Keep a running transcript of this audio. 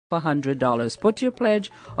$100. Put your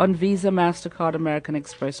pledge on Visa, MasterCard, American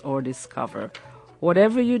Express, or Discover.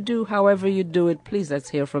 Whatever you do, however you do it, please let's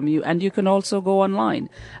hear from you. And you can also go online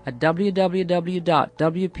at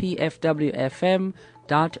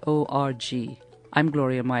www.wpfwfm.org. I'm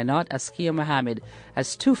Gloria Minot. Askia Mohammed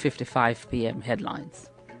has 2:55 p.m. headlines.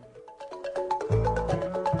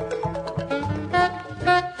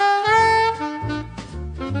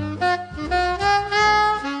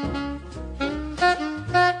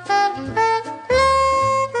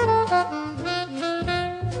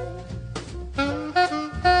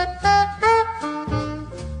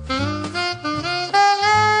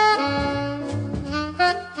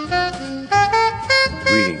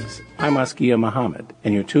 I'm Askia Muhammad,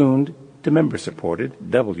 and you're tuned to member-supported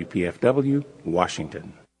WPFW,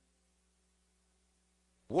 Washington.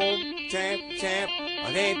 Whoop, tap, tap,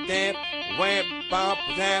 a tap, whap, bop,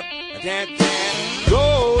 tap, a tap, tap.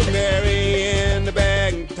 Rosemary in the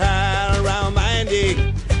bag, tied around my neck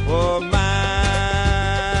for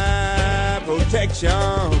my protection.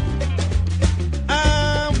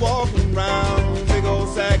 I'm walking around, big old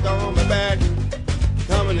sack on my back,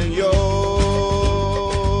 coming in your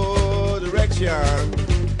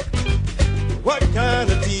what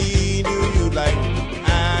kind of tea do you like?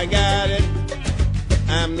 I got it.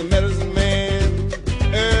 I'm the medicine man,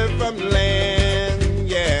 herb from the land,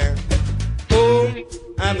 yeah. Oh,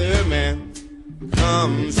 I'm the herb man.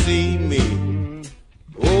 Come see me.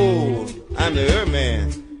 Oh, I'm the herb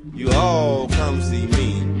man. You all come see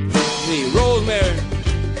me. See, rosemary,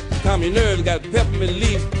 calm your nerves. Got peppermint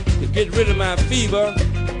leaf to get rid of my fever.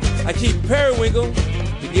 I keep periwinkle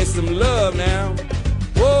to get some love now.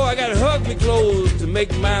 Whoa, I gotta hug me clothes to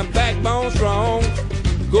make my backbone strong.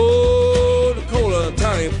 Gold cola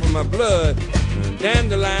tonic for my blood,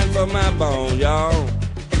 dandelion for my bones, y'all.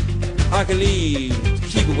 Alkali to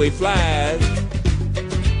keep away flies.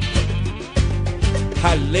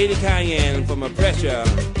 Hot lady cayenne for my pressure.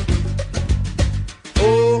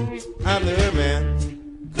 Oh, I'm the herb man.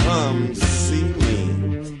 Come see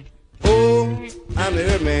me. Oh, I'm the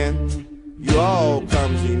herb man. You all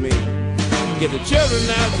come see me. Get the children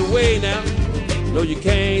out the way now. No, you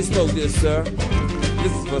can't smoke this, sir.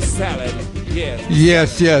 This is for salad.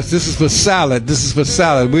 Yes. Yes. This is for salad.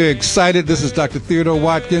 We're excited. This is Dr. Theodore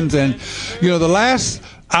Watkins. And, the last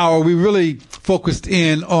hour we really focused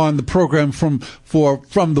in on the program from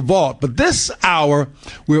the vault. But this hour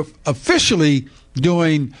we're officially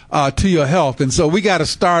doing To Your Health. And so we got to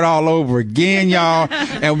start all over again, y'all,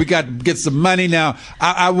 and we got to get some money. Now,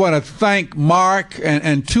 I want to thank Mark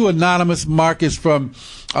and two anonymous. Mark is from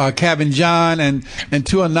Cabin John, and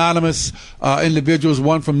two anonymous individuals,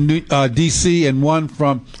 one from D.C. and one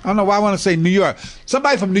from, I don't know why I want to say New York.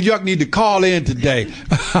 Somebody from New York need to call in today.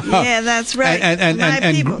 Yeah, that's right. and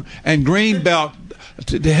Greenbelt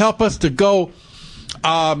to help us to go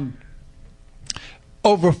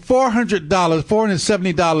over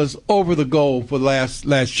 $470 over the goal for the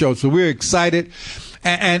last show. So we're excited,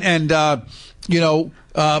 but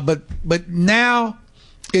now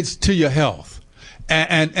it's To Your Health,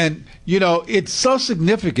 and it's so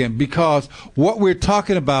significant because what we're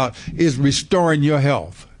talking about is restoring your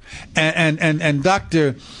health, and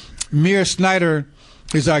Dr. Mir Snyder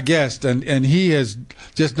is our guest, and he has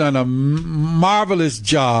just done a marvelous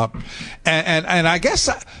job. And I guess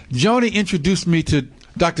Joni introduced me to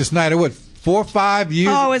Dr. Snyder, 4 or 5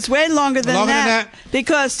 years? Oh, it's way longer than that.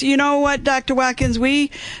 Because you know what, Dr. Watkins,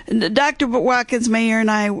 Dr. Watkins, Mayor, and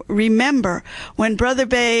I remember when Brother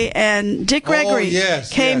Bay and Dick Gregory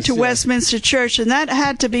came to Westminster Church, and that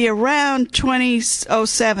had to be around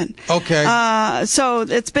 2007. Okay. So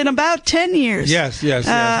it's been about 10 years. Yes.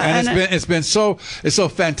 And it's so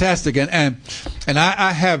fantastic. And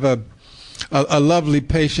I have a lovely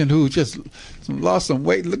patient who just lost some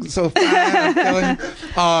weight, looking so fine. I'm telling you.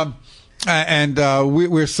 And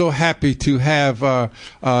we're so happy to have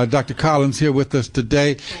Dr. Collins here with us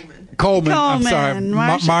today. Coleman. I'm sorry,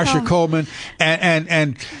 Marsha Coleman.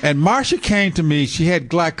 And Marsha came to me. She had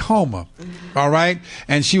glaucoma, all right,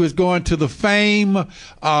 and she was going to the famed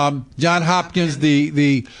John Hopkins,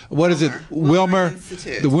 the what is it, Wilmer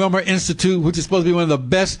Institute. The Wilmer Institute, which is supposed to be one of the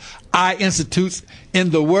best eye institutes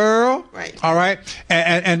in the world. Right. All right.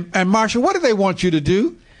 And Marsha, what do they want you to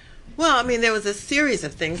do? Well, I mean, there was a series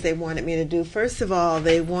of things they wanted me to do. First of all,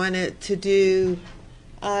 they wanted to do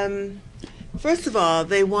a series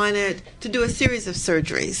of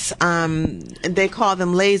surgeries. They call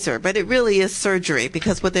them laser, but it really is surgery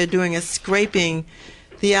because what they're doing is scraping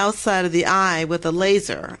the outside of the eye with a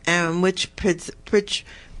laser, and which produces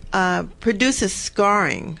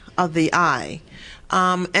scarring of the eye.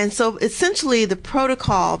 And so essentially the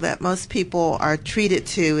protocol that most people are treated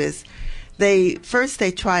to is they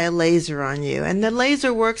try a laser on you, and the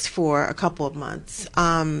laser works for a couple of months,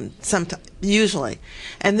 usually.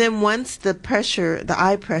 And then once the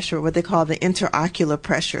eye pressure, what they call the interocular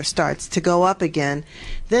pressure, starts to go up again,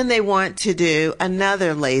 then they want to do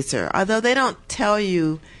another laser. Although they don't tell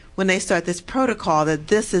you when they start this protocol that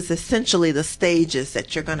this is essentially the stages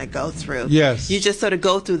that you're going to go through. Yes. You just sort of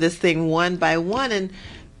go through this thing one by one, and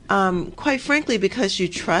quite frankly, because you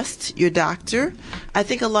trust your doctor, I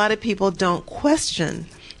think a lot of people don't question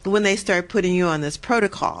when they start putting you on this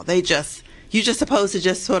protocol. You're just supposed to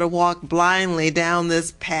just sort of walk blindly down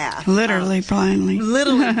this path. Literally blindly.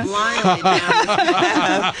 Literally blindly down this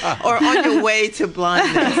path, or on your way to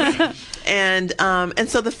blindness. And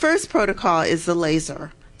so the first protocol is the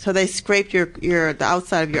laser. So they scrape the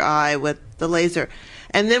outside of your eye with the laser.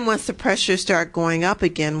 And then once the pressures start going up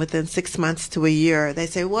again within 6 months to a year, they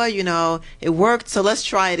say, well, it worked, so let's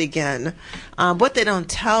try it again. What they don't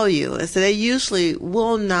tell you is that they usually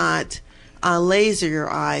will not laser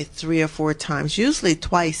your eye 3 or 4 times, usually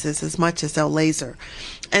twice as much as they'll laser.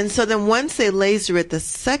 And so then once they laser it the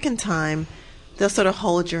second time, they'll sort of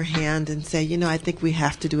hold your hand and say, I think we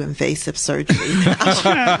have to do invasive surgery.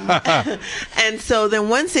 And so then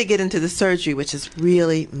once they get into the surgery, which is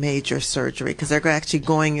really major surgery, because they're actually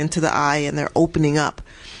going into the eye and they're opening up,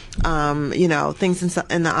 things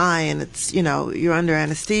in the eye, and it's, you're under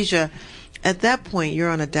anesthesia. At that point, you're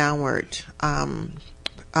on a downward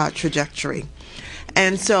trajectory.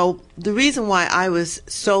 And so the reason why I was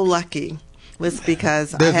so lucky was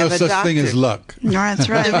because I have a doctor. There's no such thing as luck. That's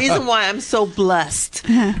right. The reason why I'm so blessed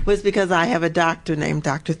was because I have a doctor named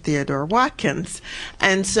Dr. Theodore Watkins.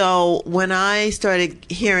 And so when I started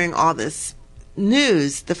hearing all this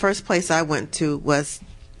news, the first place I went to was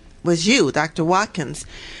you, Dr. Watkins.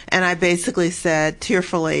 And I basically said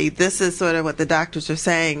tearfully, this is sort of what the doctors are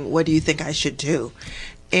saying. What do you think I should do?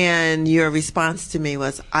 And your response to me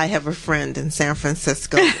was, I have a friend in San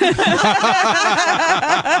Francisco named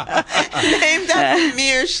Dr.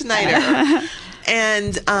 Mir Schneider.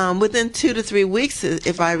 And within 2 to 3 weeks,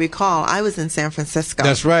 if I recall, I was in San Francisco.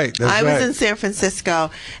 That's right. I was in San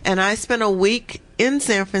Francisco, and I spent a week in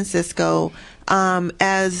San Francisco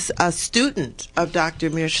as a student of Dr.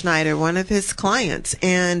 Mir Schneider, one of his clients.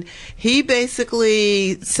 And he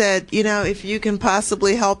basically said, if you can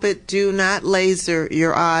possibly help it, do not laser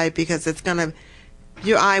your eye, because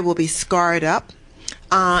your eye will be scarred up.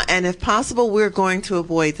 And if possible, we're going to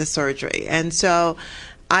avoid the surgery. And so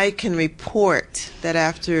I can report that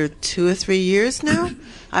after 2 or 3 years now,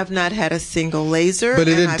 I've not had a single laser. But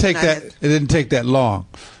it didn't take that long.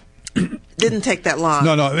 Didn't take that long.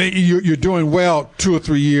 No, you're doing well 2 or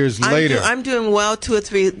 3 years later. I'm doing well 2 or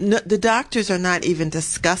 3. No, the doctors are not even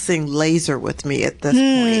discussing laser with me at this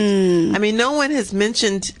point. I mean, no one has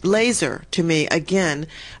mentioned laser to me again,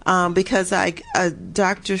 because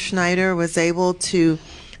Dr. Schneider was able to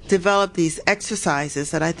develop these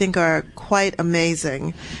exercises that I think are quite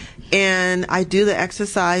amazing. And I do the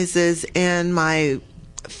exercises in my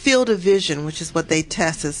field of vision, which is what they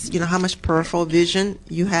test, is how much peripheral vision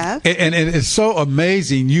you have. And it's so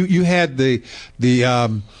amazing. You had we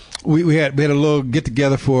had a little get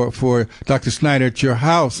together for Dr. Schneider at your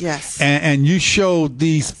house. Yes. And you showed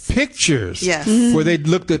these pictures. Yes. Where they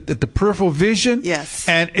looked at the peripheral vision. Yes.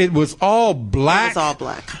 And it was all black. It was all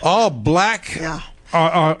black. All black. Yeah.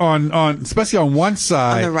 On especially on one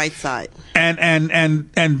side. On the right side. And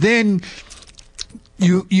then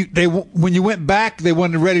when you went back, they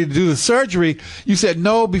weren't ready to do the surgery. You said,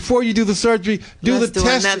 no, before you do the surgery, Let's do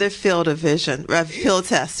test. Another field of vision, field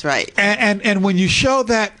test, right? And when you show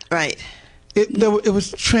that, right, it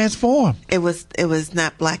was transformed. It was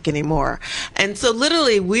not black anymore. And so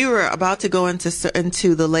literally, we were about to go into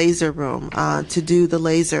the laser room to do the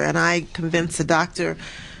laser, and I convinced the doctor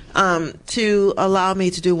to allow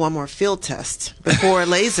me to do one more field test before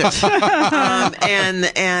laser.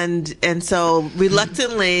 And so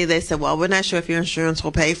reluctantly they said, well, we're not sure if your insurance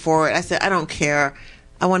will pay for it. I said, I don't care.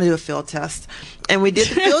 I want to do a field test. And we did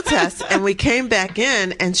the field test, and we came back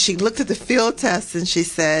in, and she looked at the field test and she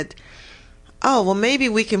said, oh, well, maybe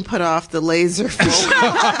we can put off the laser for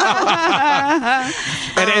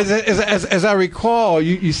And as I recall,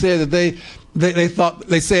 you said that they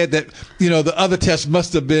said that the other test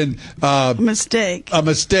must have been a mistake.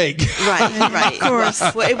 Right. Of course.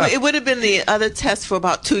 Well, it would have been the other test for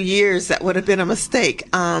about 2 years. That would have been a mistake.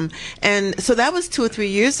 And so that was 2 or 3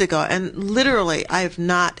 years ago. And literally, I have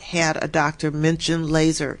not had a doctor mention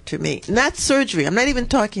laser to me. Not surgery. I'm not even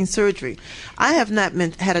talking surgery. I have not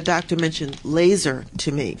had a doctor mention laser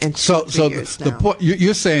to me in 2 or 3 years now. The point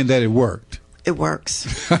you're saying that it worked. It works.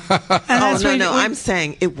 I'm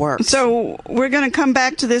saying it works. So we're going to come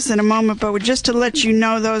back to this in a moment, but just to let you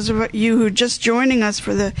know, those of you who are just joining us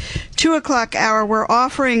for the 2 o'clock hour, we're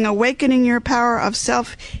offering Awakening Your Power of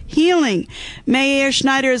Self-Healing. Meir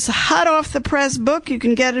Schneider's hot off the press book. You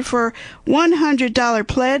can get it for $100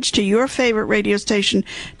 pledge to your favorite radio station,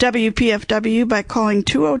 WPFW, by calling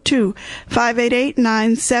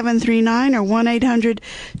 202-588-9739 or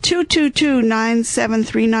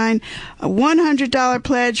 1-800-222-9739. $100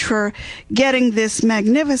 pledge for getting this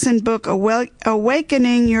magnificent book,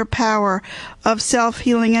 Awakening Your Power of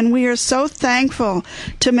Self-Healing. And we are so thankful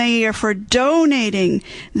to Meir for donating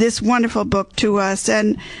this wonderful book to us.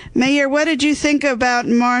 And Meir, what did you think about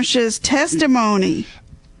Marsha's testimony?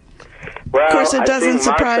 Well, of course, it doesn't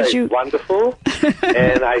surprise you. Wonderful,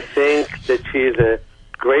 and I think that she is a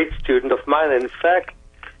great student of mine. And in fact,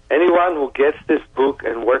 anyone who gets this book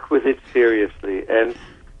and work with it seriously, and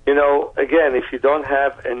you know, again, if you don't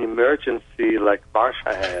have an emergency like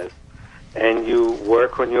Marsha has, and you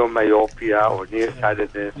work on your myopia or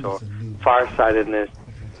nearsightedness or farsightedness,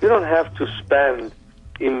 you don't have to spend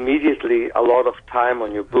immediately a lot of time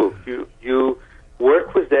on your book. You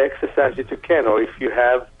work with the exercise that you can, or if you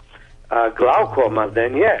have glaucoma,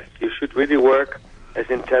 then yes, you should really work as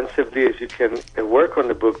intensively as you can work on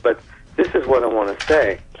the book. But this is what I want to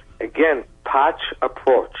say. Again, patch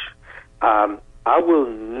approach. I will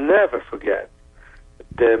never forget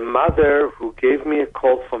the mother who gave me a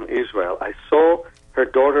call from Israel. I saw her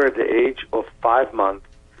daughter at the age of 5 months,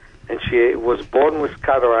 and she was born with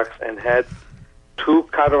cataracts and had 2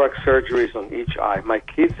 cataract surgeries on each eye. My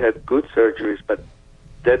kids had good surgeries, but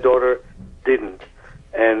their daughter didn't.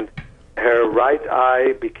 And her right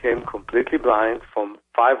eye became completely blind from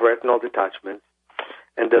 5 retinal detachments,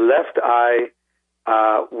 and the left eye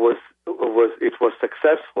was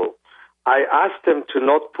successful. I asked them to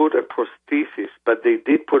not put a prosthesis, but they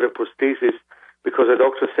did put a prosthesis because the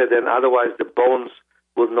doctor said then otherwise the bones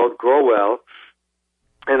will not grow well.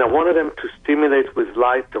 And I wanted them to stimulate with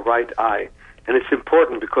light the right eye. And it's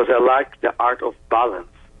important because I like the art of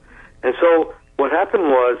balance. And so what happened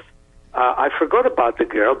was I forgot about the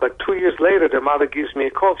girl, but 2 years later the mother gives me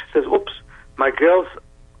a call. She says, oops, my girl's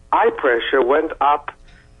eye pressure went up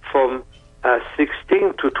from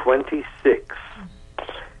 16 to 26.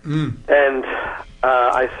 And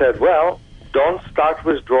I said, well, don't start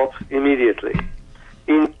with drops immediately.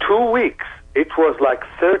 In 2 weeks, it was like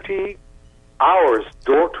 30 hours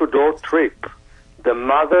door-to-door trip. The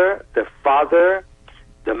mother, the father,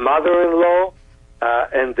 the mother-in-law,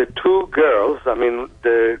 and the 2 girls. I mean,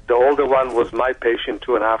 the older one was my patient,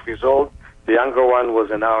 2.5 years old. The younger one was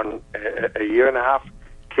a year and a half,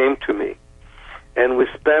 came to me. And we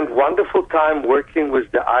spent wonderful time working with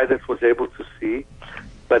the eye that was able to see.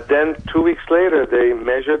 But then 2 weeks later, they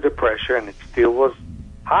measured the pressure, and it still was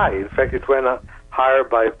high. In fact, it went higher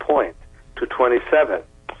by a point to 27.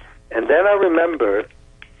 And then I remembered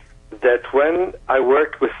that when I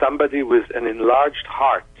worked with somebody with an enlarged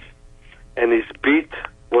heart, and his beat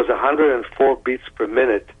was 104 beats per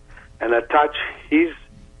minute, and I touched his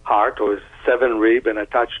heart, or his 7 rib, and I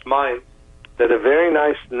touched mine, that a very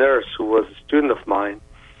nice nurse who was a student of mine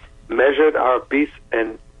measured our beats,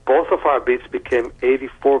 and both of our beats became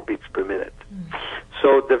 84 beats per minute.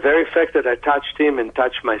 So the very fact that I touched him and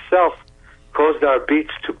touched myself caused our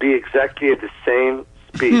beats to be exactly at the same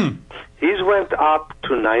speed. His went up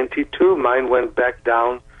to 92, mine went back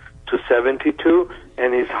down to 72,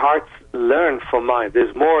 and his heart learned from mine.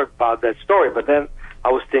 There's more about that story, but then I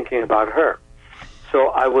was thinking about her. So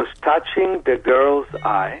I was touching the girl's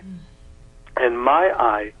eye and my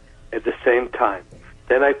eye at the same time.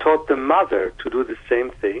 Then I taught the mother to do the same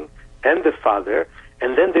thing, and the father,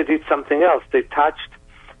 and then they did something else. They touched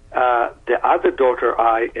the other daughter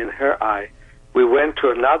eye and her eye. We went to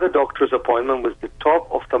another doctor's appointment with the top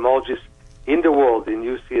ophthalmologist in the world in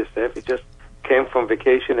UCSF. He just came from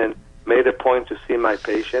vacation and made a point to see my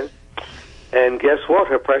patient. And guess what?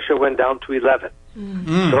 Her pressure went down to 11.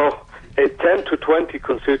 So a 10 to 20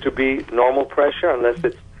 considered to be normal pressure, unless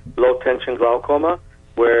it's low-tension glaucoma,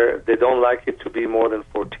 where they don't like it to be more than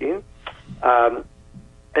 14. And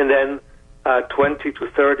then 20 to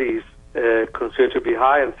 30 is considered to be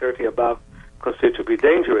high, and 30 above considered to be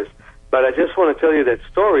dangerous. But I just want to tell you that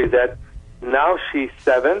story, that now she's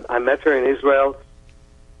 7. I met her in Israel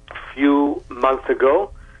a few months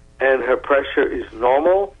ago, and her pressure is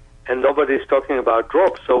normal, and nobody's talking about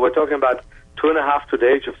drops. So we're talking about 2.5 to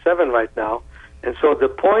the age of 7 right now. And so the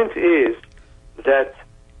point is that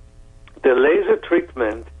the laser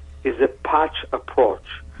treatment is a patch approach.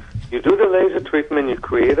 You do the laser treatment, you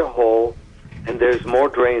create a hole, and there's more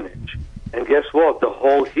drainage. and guess what? The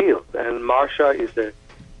hole healed. And Marsha is a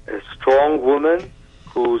strong woman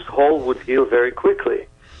whose hole would heal very quickly.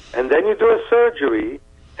 And then you do a surgery,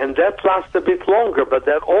 and that lasts a bit longer, but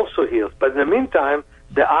that also heals. But in the meantime,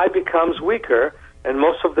 the eye becomes weaker, and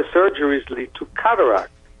most of the surgeries lead to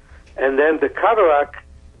cataract. And then the cataract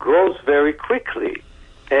grows very quickly.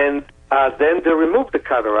 And then they remove the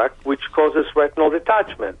cataract, which causes retinal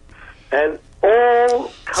detachment. And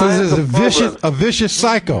all kinds of problems. A vicious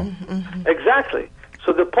cycle. Mm-hmm. Exactly.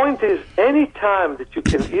 So the point is, any time that you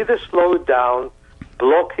can either slow it down,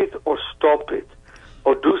 block it, or stop it,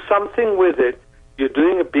 or do something with it, you're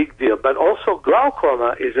doing a big deal. But also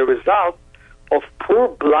glaucoma is a result of poor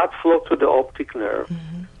blood flow to the optic nerve,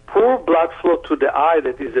 poor blood flow to the eye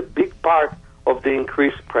that is a big part of the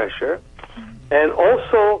increased pressure, and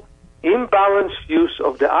also imbalanced use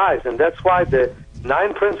of the eyes. And that's why the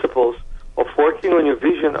 9 principles of working on your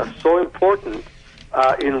vision are so important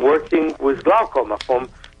in working with glaucoma, from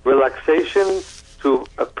relaxation to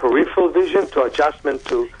a peripheral vision to adjustment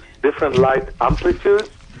to different light amplitudes,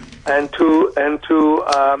 and to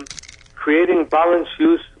creating balanced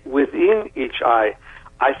use within each eye.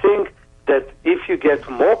 I think that if you get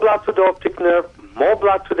more blood to the optic nerve, more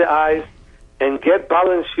blood to the eyes, and get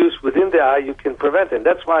balanced use within the eye, you can prevent it. And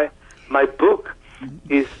that's why my book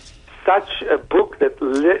is such a book that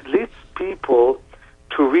leads people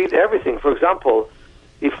to read everything. For example,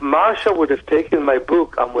 if Marsha would have taken my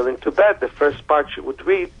book, I'm willing to bet the first part she would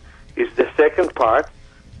read is the second part,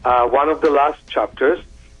 one of the last chapters,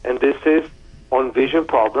 and this is on vision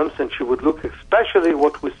problems, and she would look especially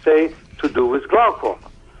what we say to do with glaucoma.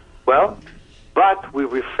 Well, but we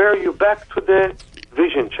refer you back to the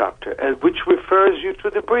vision chapter, and which refers you to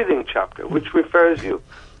the breathing chapter, which refers you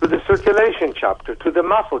to the circulation chapter, to the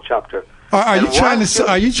muscle chapter. Are you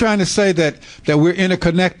trying to say that we're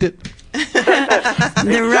interconnected?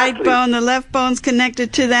 The right bone, the left bone's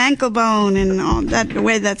connected to the ankle bone, and all that. The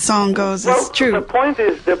way that song goes is true. The point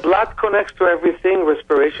is, the blood connects to everything.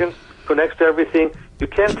 Respiration connects to everything. You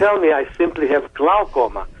can't tell me I simply have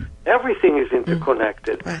glaucoma. Everything is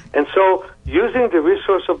interconnected. Right. And so using the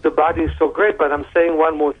resource of the body is so great, but I'm saying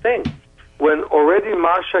one more thing. When already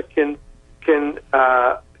Marsha can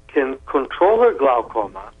control her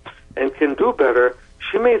glaucoma and can do better,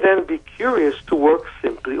 she may then be curious to work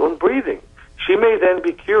simply on breathing. She may then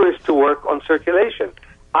be curious to work on circulation.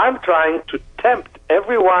 I'm trying to tempt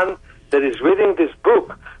everyone that is reading this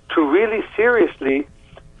book to really seriously,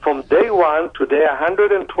 from day 1 to day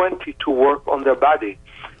 120, to work on their body,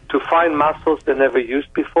 to find muscles they never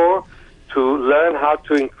used before, to learn how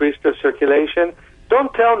to increase their circulation.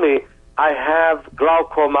 Don't tell me I have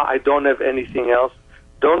glaucoma, I don't have anything else.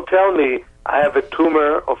 Don't tell me I have a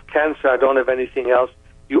tumor of cancer, I don't have anything else.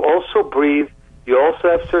 You also breathe, you also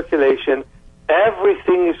have circulation.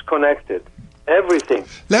 Everything is connected. Everything.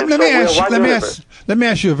 Let me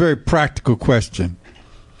ask you a very practical question.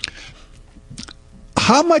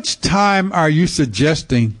 How much time are you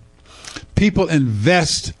suggesting people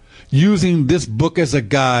invest using this book as a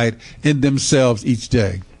guide in themselves each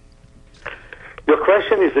day? Your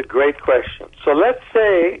question is a great question. So let's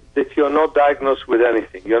say that you're not diagnosed with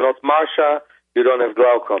anything. You're not Marsha, you don't have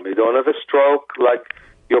glaucoma, you don't have a stroke like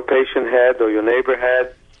your patient had or your neighbor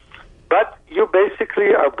had, but you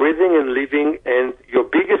basically are breathing and living, and your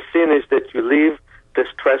biggest sin is that you live the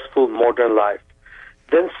stressful modern life.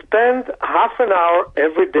 Then spend half an hour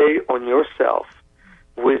every day on yourself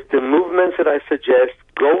with the movements that I suggest.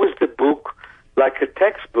 Go with the book like a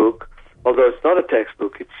textbook, although it's not a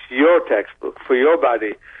textbook, it's your textbook for your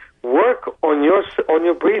body. Work on your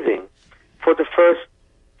breathing for the first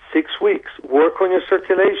 6 weeks. Work on your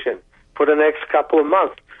circulation for the next couple of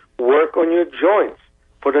months. Work on your joints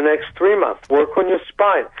for the next 3 months. Work on your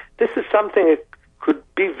spine. This is something that could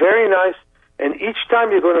be very nice, and each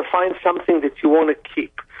time you're going to find something that you want to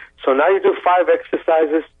keep. So now you do 5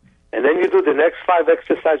 exercises, and then you do the next 5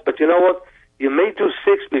 exercises, but you know what? You may do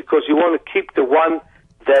 6 because you want to keep the one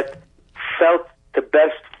that felt the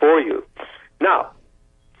best for you. Now,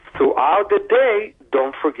 throughout the day,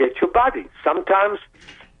 don't forget your body. Sometimes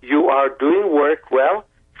you are doing work well.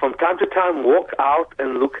 From time to time, walk out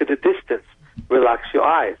and look at the distance. Relax your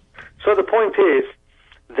eyes. So the point is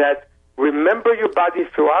that remember your body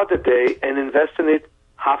throughout the day and invest in it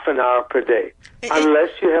half an hour per day, unless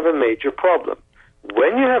you have a major problem.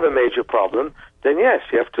 When you have a major problem, then yes,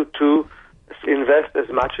 you have to invest as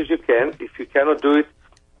much as you can. If you cannot do it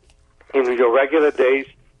in your regular days,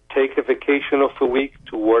 take a vacation of a week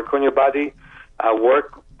to work on your body,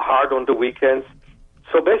 work hard on the weekends.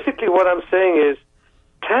 So basically what I'm saying is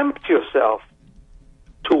tempt yourself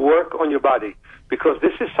to work on your body, because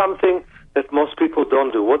this is something that most people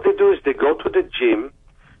don't do. What they do is they go to the gym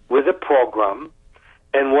with a program,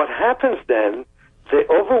 and what happens then, they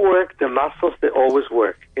overwork the muscles they always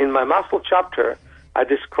work. In my muscle chapter, I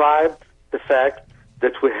describe the fact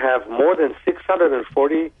that we have more than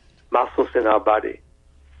 640 muscles in our body.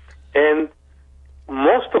 And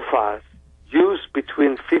most of us use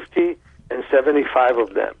between 50 and 75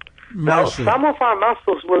 of them. Now, some of our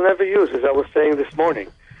muscles we'll never use, as I was saying this morning.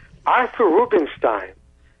 Arthur Rubinstein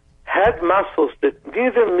had muscles that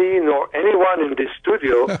neither me nor anyone in this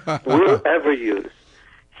studio will ever use.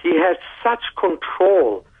 He had such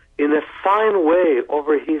control in a fine way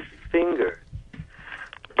over his fingers.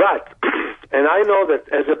 But, and I know that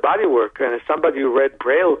as a body worker and as somebody who read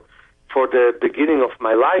Braille for the beginning of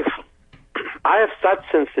my life, I have such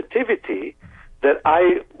sensitivity that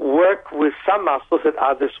I work with some muscles that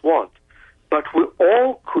others won't. But we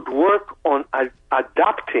all could work on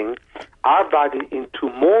adapting our body into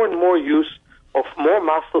more and more use of more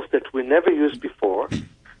muscles that we never used before,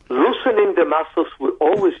 loosening the muscles we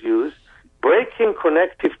always use, breaking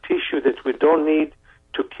connective tissue that we don't need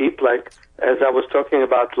to keep, like as I was talking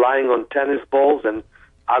about lying on tennis balls and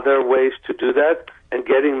other ways to do that, and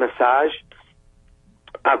getting massage,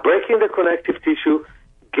 breaking the connective tissue,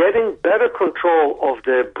 getting better control of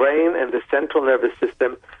the brain and the central nervous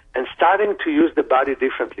system, and starting to use the body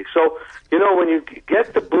differently. So, you know, when you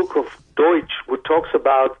get the book of Deutsch, which talks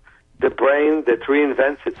about the brain that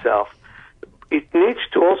reinvents itself, it needs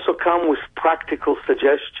to also come with practical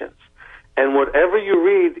suggestions. And whatever you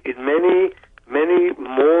read in many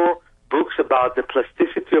more books about the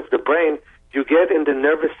plasticity of the brain, you get in the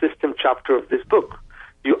nervous system chapter of this book.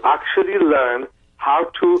 You actually learn how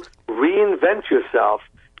to reinvent yourself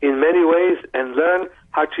in many ways and learn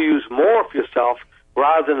how to use more of yourself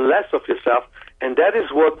rather than less of yourself. And that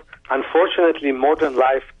is what, unfortunately, modern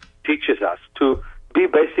life teaches us, to be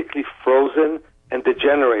basically frozen and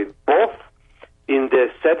degenerate, both in the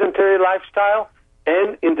sedentary lifestyle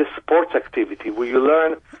and in the sports activity, where you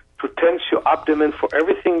learn to tense your abdomen for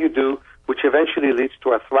everything you do, which eventually leads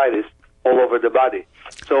to arthritis all over the body.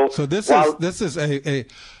 So this is a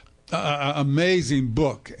amazing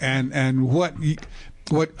book, and what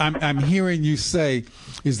I'm hearing you say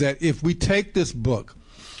is that if we take this book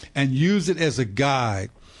and use it as a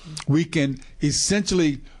guide, we can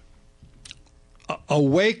essentially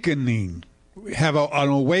have an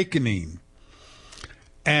awakening,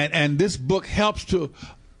 and this book helps to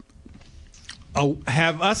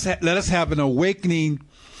let us have an awakening,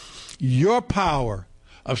 your power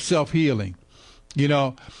of self-healing, you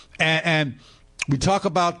know, and we talk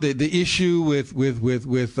about the issue with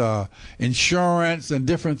insurance and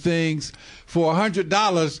different things. For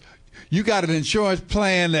 $100, you got an insurance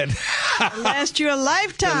plan that lasts you a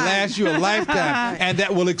lifetime. And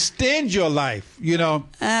that will extend your life, you know.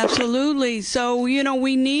 Absolutely. So, you know,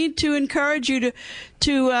 we need to encourage you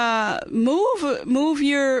to move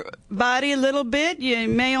your body a little bit. You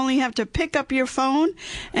may only have to pick up your phone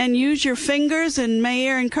and use your fingers, and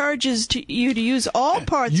Mayor encourages you to use all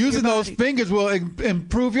parts of your body. Using those fingers will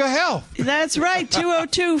improve your health. That's right.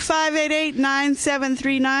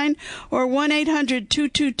 202-588-9739 or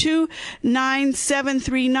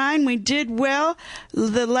 1-800-222-9739. We did well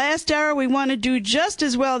the last hour. We want to do just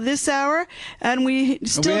as well this hour, and we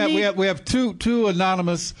have two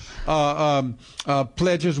anonymous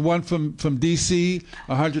pledges, one from D.C.,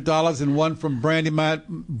 $100, and one from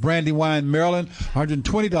Brandywine, Maryland,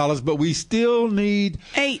 $120. But we still need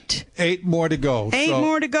eight more to go.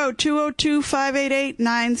 More to go.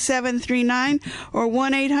 202-588-9739 or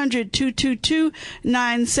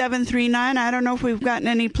 1-800-222-9739. I don't know if we've gotten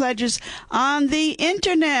any pledges on the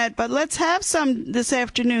internet, but let's have some this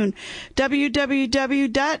afternoon.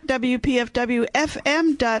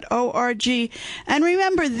 www.wpfwfm.org. And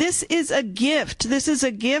remember, this is a gift. This is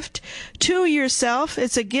a gift to yourself.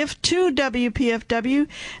 It's a gift to WPFW,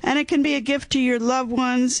 and it can be a gift to your loved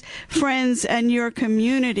ones, friends, and your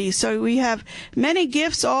community. So we have many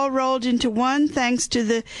gifts all rolled into one, thanks to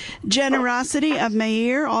the generosity of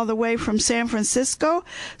Meir all the way from San Francisco.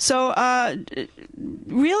 So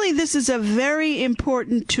really, this is a very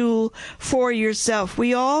important tool for yourself.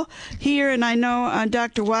 We all hear, and I know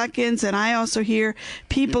Dr. Watkins, and I also hear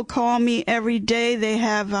people call me every day. They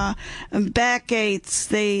have backaches.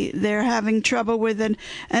 They're having trouble with an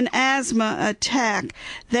asthma attack.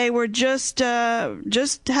 They were just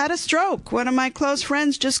had a stroke. One of my close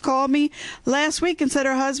friends just called me last week and said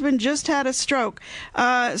her husband just had a stroke.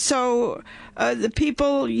 So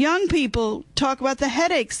young people talk about the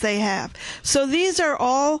headaches they have. So these are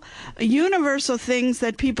all universal things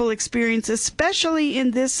that people experience, especially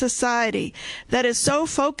in this society that is so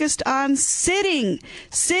focused on sitting.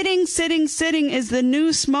 Sitting is the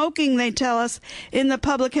new smoking, they tell us, in the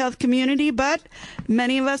public health community. But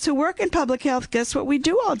many of us who work in public health, guess what we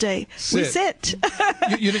do all day? We sit.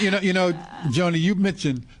 you know, Joni, you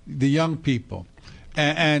mentioned the young people.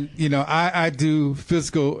 And you know, I do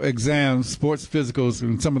physical exams, sports physicals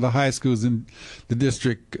in some of the high schools in the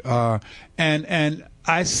district, and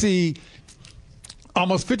I see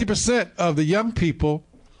almost 50% of the young people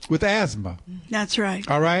with asthma. That's right.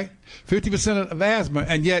 All right, 50% of asthma,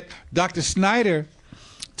 and yet Dr. Snyder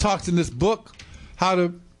talks in this book how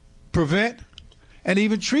to prevent and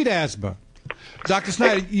even treat asthma. Dr.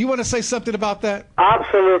 Snyder, you want to say something about that?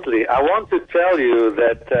 Absolutely. I want to tell you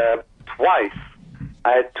that twice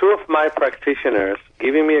I had two of my practitioners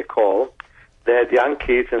giving me a call. They had young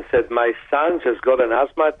kids and said, my son just got an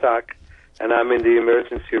asthma attack and I'm in the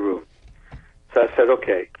emergency room. So I said,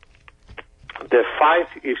 okay, the fight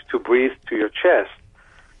is to breathe to your chest.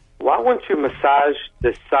 Why won't you massage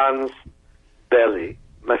the son's belly,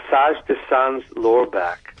 massage the son's lower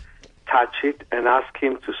back, touch it, and ask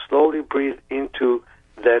him to slowly breathe into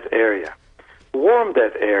that area. Warm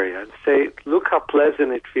that area and say, look how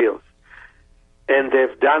pleasant it feels. And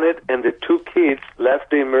they've done it, and the two kids left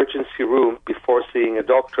the emergency room before seeing a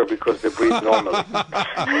doctor because they breathe normally.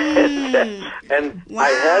 and wow. I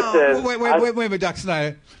had wait a minute, Dr.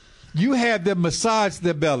 Snyder. You had them massage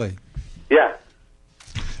their belly. Yeah.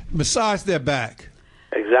 Massage their back.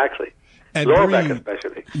 Exactly. And lower breathe, back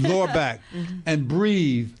especially. Lower back. And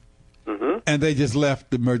breathe. And they just left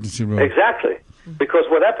the emergency room. Exactly. Because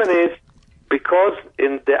what happened is, because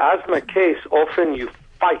in the asthma case, often you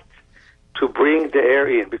fight to bring the air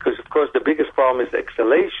in, because of course the biggest problem is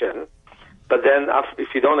exhalation, but then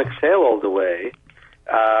if you don't exhale all the way,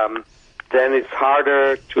 then it's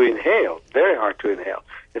harder to inhale, very hard to inhale.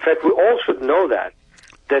 In fact, we all should know that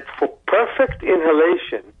for perfect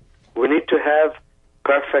inhalation, we need to have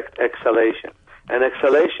perfect exhalation. And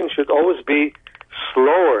exhalation should always be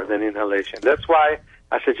slower than inhalation. That's why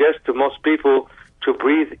I suggest to most people to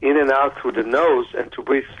breathe in and out through the nose and to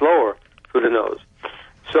breathe slower through the nose.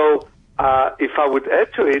 So if I would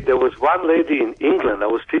add to it, there was one lady in England. I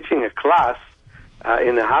was teaching a class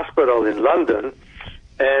in a hospital in London,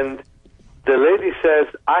 and the lady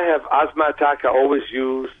says, I have asthma attack. I always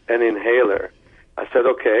use an inhaler. I said,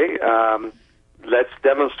 okay, let's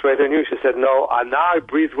demonstrate on you. She said, no, now I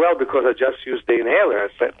breathe well because I just used the inhaler. I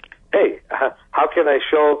said, hey, how can I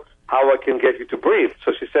show how I can get you to breathe?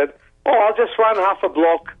 So she said, oh, I'll just run half a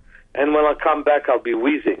block, and when I come back, I'll be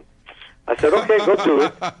wheezing. I said, okay, go do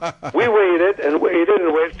it. We waited and waited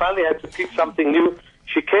and waited. Finally, I had to teach something new.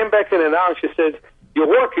 She came back in an hour and she said, your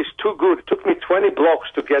work is too good. It took me 20 blocks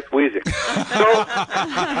to get wheezing. So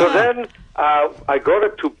then I got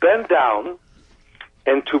her to bend down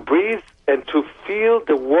and to breathe and to feel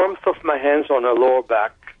the warmth of my hands on her lower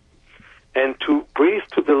back and to breathe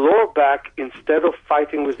to the lower back instead of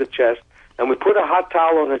fighting with the chest. And we put a hot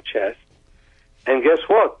towel on her chest. And guess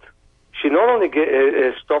what? She not only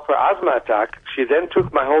stopped her asthma attack, she then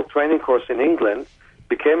took my whole training course in England,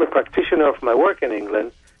 became a practitioner of my work in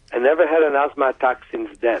England, and never had an asthma attack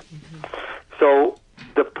since then. So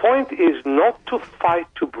the point is not to fight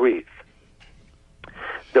to breathe.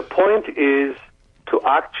 The point is to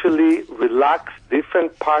actually relax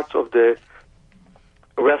different parts of the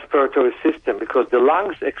respiratory system, because the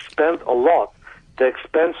lungs expand a lot. They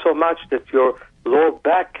expand so much that your lower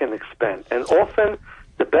back can expand. And often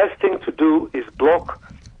the best thing to do is block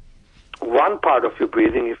one part of your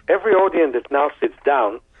breathing. If every audience that now sits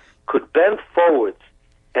down could bend forwards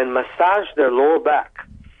and massage their lower back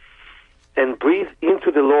and breathe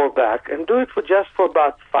into the lower back and do it for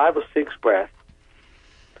about 5 or 6 breaths.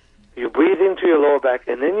 You breathe into your lower back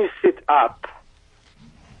and then you sit up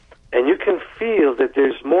and you can feel that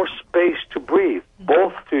there's more space to breathe,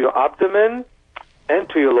 both to your abdomen and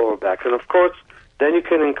to your lower back. And of course, then you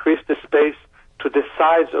can increase the space to the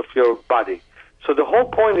sides of your body. So the whole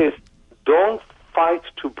point is, don't fight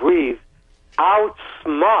to breathe.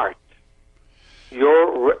 Outsmart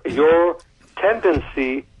your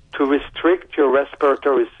tendency to restrict your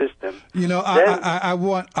respiratory system. You know, I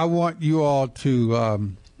want you all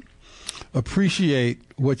to appreciate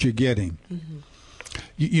what you're getting. Mm-hmm.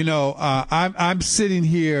 You know, I'm sitting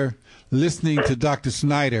here listening to Dr.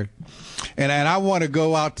 Snyder, and I want to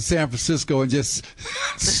go out to San Francisco and just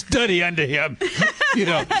study under him, you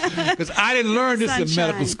know, because I didn't learn this in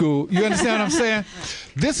medical school. You understand what I'm saying?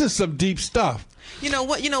 This is some deep stuff. You know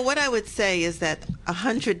what I would say is that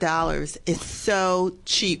 $100 is so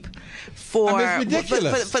cheap for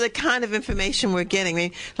the kind of information we're getting. I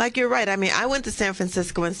mean, like, you're right. I mean, I went to San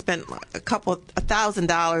Francisco and spent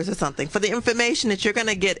 $1,000 or something for the information that you're going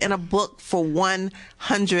to get in a book for $100.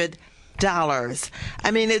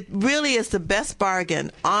 I mean, it really is the best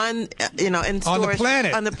bargain in stores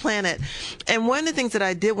on the planet. And one of the things that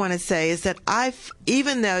I did want to say is that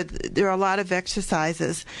even though there are a lot of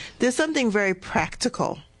exercises, there's something very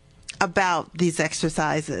practical about these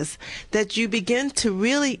exercises, that you begin to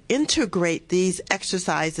really integrate these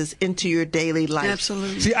exercises into your daily life.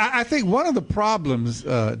 Absolutely. See, I think one of the problems,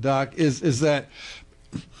 Doc, is that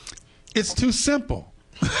it's too simple.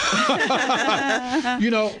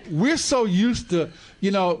 We're so used to,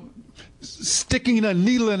 sticking a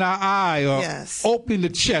needle in our eye or opening the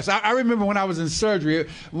chest. I remember when I was in surgery,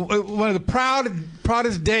 one of the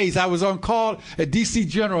proudest days, I was on call at DC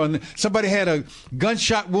General, and somebody had a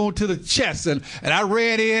gunshot wound to the chest, and I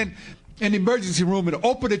ran in the emergency room and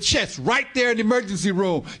opened the chest right there in the emergency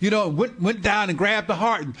room, went down and grabbed the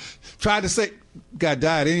heart and tried to say, guy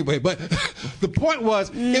died anyway, but the point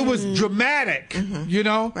was, it was dramatic,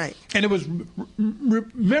 right, and it was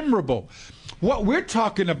memorable. What we're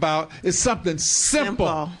talking about is something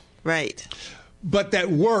simple, right, but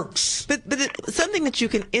that works. But something that you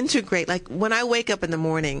can integrate. Like, when I wake up in the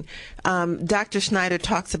morning, Dr. Schneider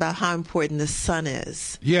talks about how important the sun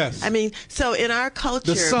is. Yes. I mean, so in our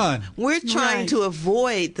culture, the sun. We're trying to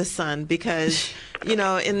avoid the sun because, in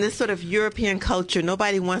this sort of European culture,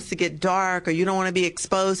 nobody wants to get dark, or you don't want to be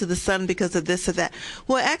exposed to the sun because of this or that.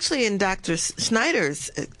 Well, actually, in Dr.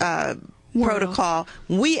 Schneider's protocol,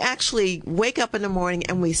 we actually wake up in the morning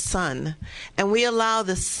and we sun, and we allow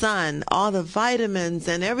the sun, all the vitamins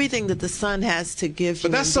and everything that the sun has to give.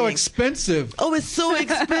 But that's so expensive. Oh, it's so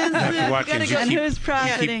expensive. Dr. Watkins, and who's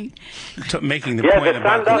profiting? Making the point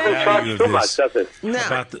about the value of this, much, does it?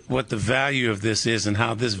 about what the value of this is, and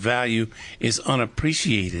how this value is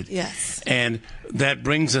unappreciated. Yes. And that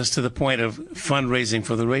brings us to the point of fundraising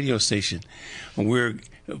for the radio station.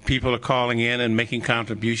 People are calling in and making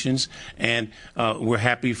contributions, and we're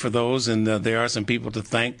happy for those, and there are some people to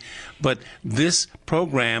thank. But this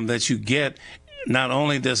program that you get, not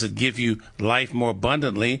only does it give you life more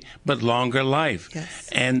abundantly, but longer life. Yes.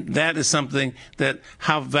 And that is something that,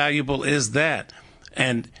 how valuable is that?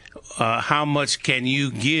 And how much can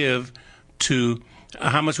you give to,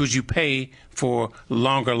 how much would you pay for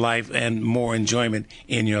longer life and more enjoyment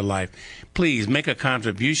in your life? Please make a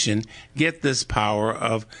contribution. Get this power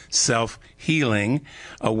of self-healing,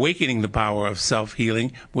 awakening the power of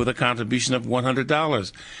self-healing with a contribution of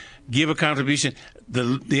 $100. Give a contribution.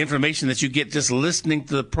 The information that you get just listening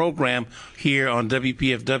to the program here on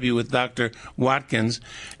WPFW with Dr. Watkins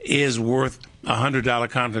is worth a $100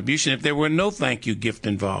 contribution if there were no thank you gift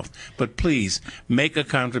involved. But please make a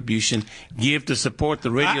contribution. Give to support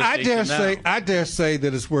the radio station. I dare say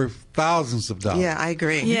that it's worth thousands of dollars. Yeah, I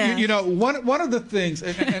agree. Yeah. One of the things,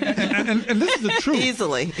 and this is the truth.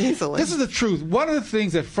 Easily. This is the truth. One of the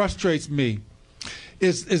things that frustrates me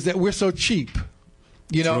is that we're so cheap.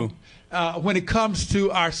 True. When it comes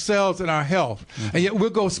to ourselves and our health, and yet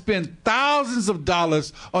we'll go spend thousands of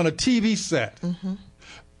dollars on a TV set,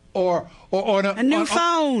 or on a new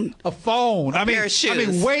phone, a phone. Pair of shoes.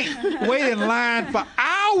 I mean, wait in line for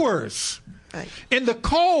hours in the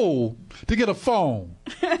cold to get a phone,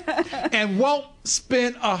 and won't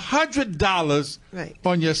spend $100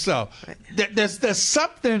 on yourself. Right. There's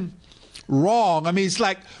something wrong. I mean, it's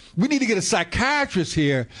like we need to get a psychiatrist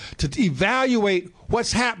here to evaluate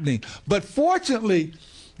what's happening. But fortunately,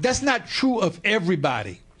 that's not true of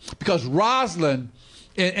everybody, because Rosalind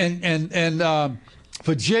and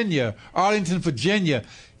Virginia, Arlington, Virginia,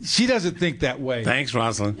 she doesn't think that way. Thanks,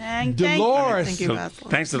 Rosalind. Dolores, thank you,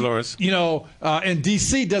 Rosalind. Thanks, Dolores. In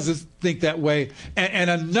D.C. doesn't think that way, and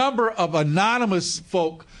a number of anonymous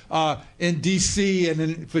folk in D.C. and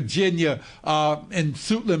in Virginia, in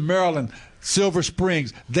Suitland, Maryland, Silver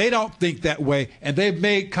Springs, they don't think that way, and they've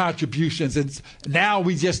made contributions, and now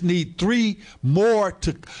we just need 3 more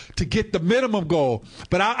to get the minimum goal.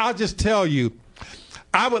 But I'll just tell you,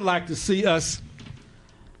 I would like to see us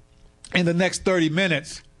in the next 30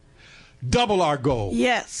 minutes double our goal.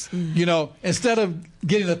 Yes. Instead of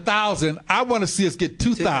getting 1,000, I want to see us get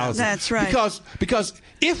 2,000. That's right. Because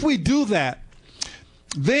if we do that,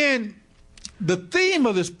 then the theme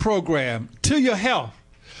of this program, To Your Health,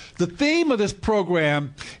 the theme of this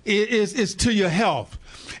program is to your health.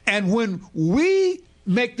 And when we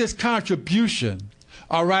make this contribution,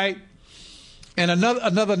 all right, And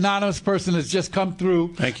another anonymous person has just come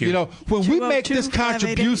through. Thank you. You know, when we make this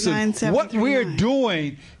contribution, what we're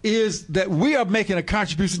doing is that we are making a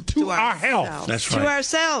contribution to our health. That's right. To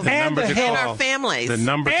ourselves. And the health. And our families. The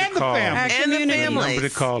number to call. And the families. The number to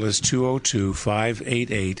call is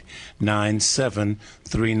 202-588-9739.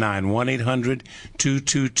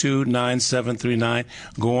 1-800-222-9739.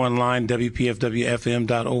 Go online,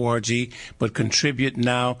 WPFWFM.org. But contribute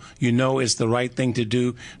now. You know it's the right thing to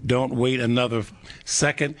do. Don't wait another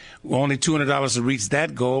second. Only $200 to reach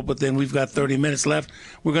that goal, but then we've got 30 minutes left.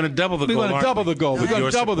 We're going to double the goal. We're going to double the goal. We're going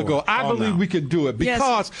to double the goal. I believe we can do it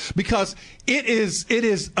because it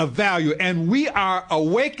is a value, and we are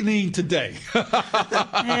awakening today.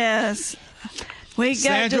 Yes.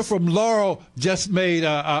 Sandra from Laurel just made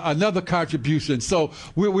another contribution, so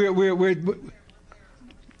we're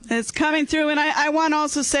it's coming through, and I want to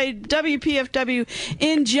also say WPFW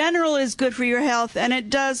in general is good for your health, and it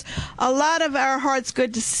does a lot of our hearts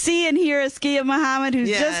good to see and hear Askia Muhammad, who's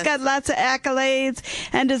just got lots of accolades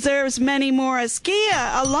and deserves many more.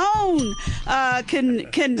 Askia alone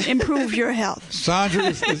can improve your health. Sandra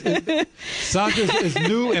is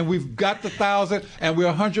new, and we've got the 1,000, and we're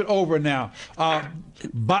 100 over now.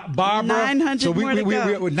 Barbara, 900 so more to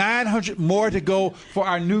go. We're 900 more to go for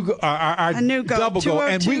our new double goal,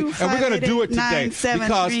 and we're going to do it today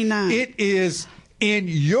because it is in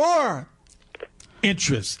your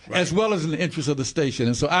interest as well as in the interest of the station,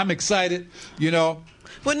 and so I'm excited. You know.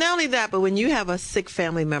 Well, not only that, but when you have a sick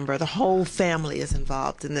family member, the whole family is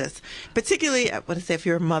involved in this. Particularly, I want to say if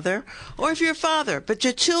you're a mother or if you're a father, but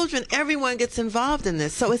your children, everyone gets involved in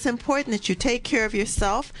this. So it's important that you take care of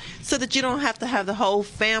yourself so that you don't have to have the whole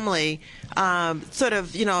family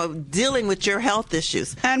dealing with your health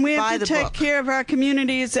issues. And we have to take care of our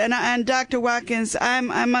communities. And Dr. Watkins, I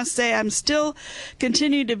must say, I'm still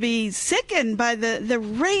continue to be sickened by the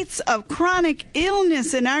rates of chronic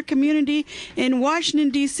illness in our community in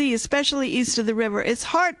Washington, D.C., especially east of the river. It's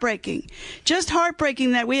heartbreaking, just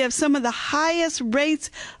heartbreaking that we have some of the highest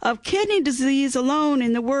rates of kidney disease alone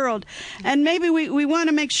in the world. And maybe we want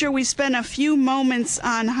to make sure we spend a few moments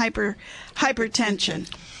on hypertension.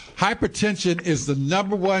 Hypertension is the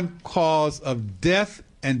 #1 cause of death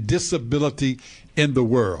and disability in the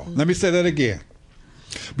world. Let me say that again.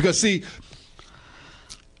 Because, see,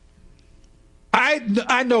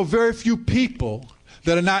 I know very few people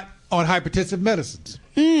that are not on hypertensive medicines.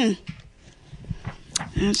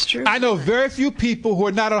 That's true. I know very few people who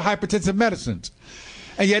are not on hypertensive medicines.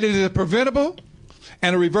 And yet it is a preventable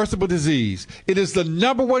and a reversible disease. It is the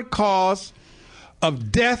 #1 cause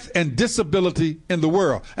of death and disability in the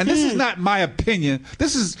world. And this is not my opinion.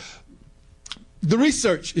 This is, the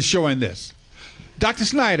research is showing this. Dr.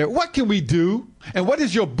 Snyder, what can we do, and what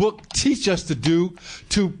does your book teach us to do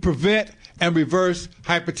to prevent and reverse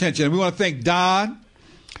hypertension? And we want to thank Don.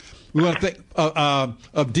 We want to thank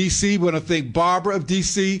of D.C. We want to thank Barbara of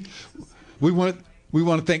D.C. We want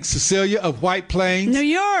to thank Cecilia of White Plains. New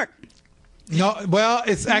York. No, well,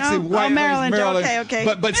 it's actually White Plains, Maryland.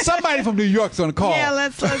 Okay. But somebody from New York's on the call. Yeah,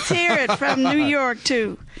 let's hear it from New York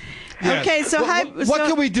too. Yes. Okay, so what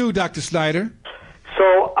can we do, Dr. Snyder?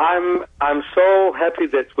 So I'm so happy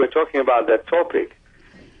that we're talking about that topic.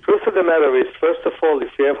 Truth of the matter is, first of all,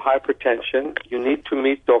 if you have hypertension, you need to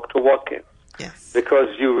meet Dr. Watkins. Yes.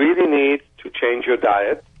 Because you really need to change your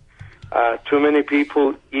diet. Too many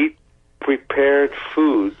people eat prepared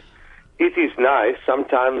food. It is nice.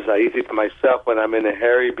 Sometimes I eat it myself when I'm in a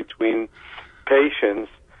hurry between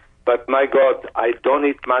patients. But my God, I don't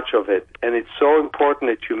eat much of it. And it's so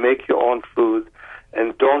important that you make your own food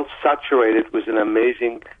and don't saturate it with an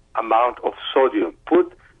amazing amount of sodium.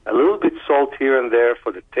 Put a little bit salt here and there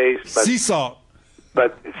for the taste. But sea salt.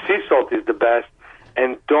 But sea salt is the best.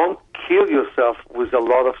 And don't kill yourself with a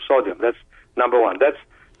lot of sodium. That's #1. That's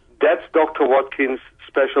Dr. Watkins'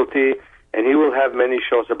 specialty, and he will have many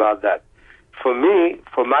shows about that. For me,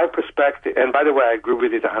 from my perspective, and by the way, I agree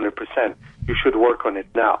with it 100%, you should work on it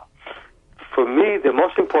now. For me, the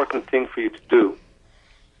most important thing for you to do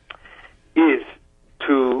is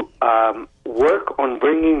to work on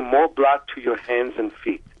bringing more blood to your hands and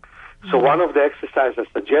feet. So one of the exercises I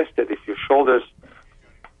suggested, if your shoulders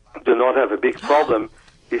do not have a big problem,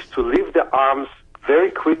 is to lift the arms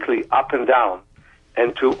very quickly up and down,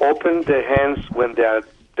 and to open the hands when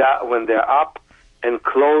they're up, and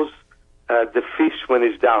close the fist when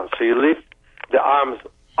it's down. So you lift the arms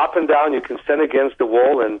up and down. You can stand against the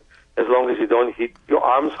wall, and as long as you don't hit your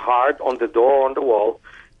arms hard on the door or on the wall,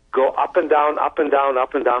 go up and down, up and down,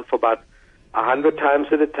 up and down for about 100 times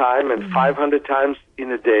at a time and 500 times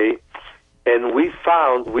in a day. And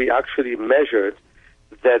we actually measured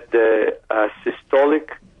that the systolic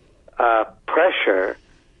pressure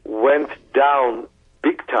went down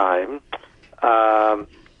big time,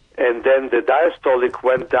 and then the diastolic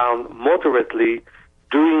went down moderately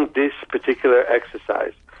doing this particular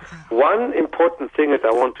exercise. One important thing that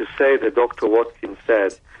I want to say that Dr. Watkins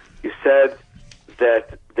said, he said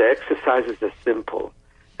that the exercises are simple.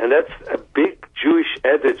 And that's a big Jewish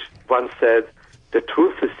adage once said, the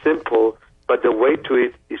truth is simple, but the way to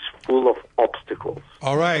it is full of obstacles.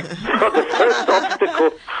 All right. So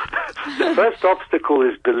the first obstacle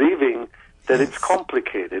is believing that it's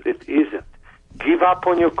complicated. It isn't. Give up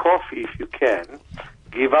on your coffee if you can.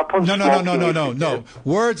 Give up on smoking. No.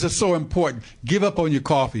 Words are so important. Give up on your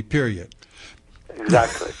coffee, period.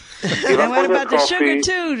 Exactly. And what about the sugar,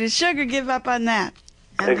 too? The sugar, give up on that.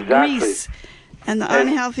 And the grease and the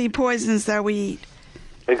unhealthy poisons that we eat.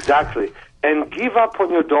 Exactly. And give up on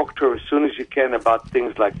your doctor as soon as you can about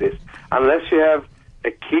things like this. Unless you have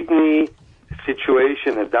a kidney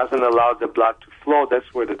situation that doesn't allow the blood to flow,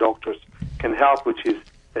 that's where the doctors can help, which is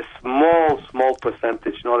a small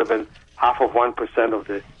percentage, not even half of 1% of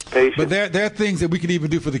the patients. But there are things that we can even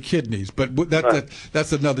do for the kidneys, but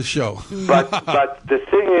that's another show. But the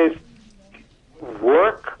thing is,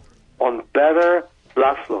 work on better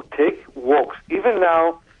blood flow. Take walks. Even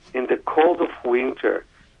now, in the cold of winter,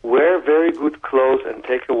 wear very good clothes and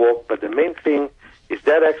take a walk. But the main thing is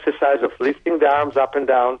that exercise of lifting the arms up and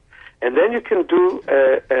down. And then you can do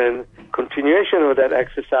a continuation of that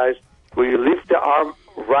exercise where you lift the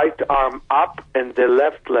right arm up and the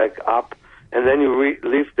left leg up, and then you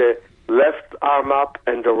lift the left arm up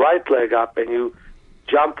and the right leg up, and you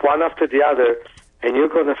jump one after the other, and you're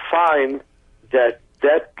going to find that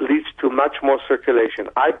leads to much more circulation.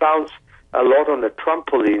 I bounce a lot on the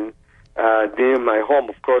trampoline near my home.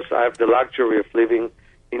 Of course, I have the luxury of living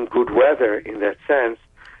in good weather in that sense,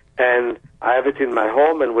 and I have it in my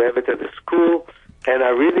home, and we have it at the school, and I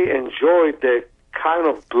really enjoy the kind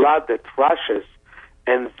of blood that rushes,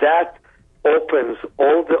 and that opens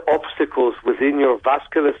all the obstacles within your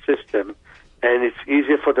vascular system, and it's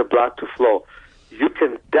easier for the blood to flow. You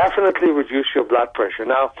can definitely reduce your blood pressure.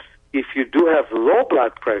 Now, if you do have low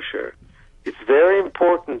blood pressure, it's very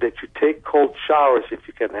important that you take cold showers if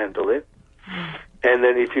you can handle it, and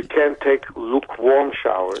then if you can, take lukewarm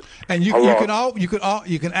showers. And you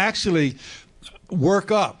can actually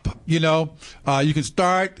work up. You can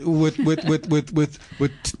start with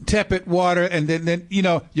tepid water, and then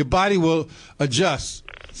your body will adjust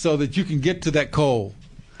so that you can get to that cold.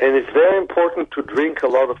 And it's very important to drink a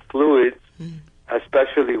lot of fluids,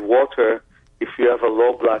 especially water, if you have a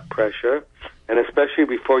low blood pressure, and especially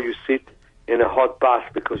before you sit in a hot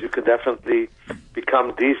bath, because you can definitely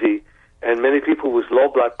become dizzy. And many people with low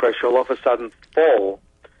blood pressure all of a sudden fall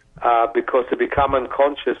because they become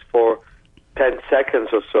unconscious for 10 seconds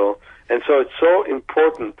or so. And so it's so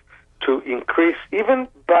important to increase, even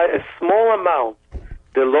by a small amount,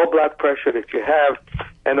 the low blood pressure that you have.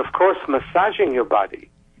 And of course, massaging your body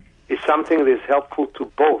is something that is helpful to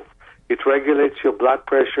both. It regulates your blood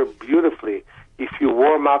pressure beautifully. If you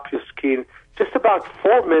warm up your skin just about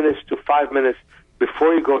 4 minutes to 5 minutes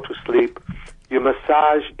before you go to sleep, you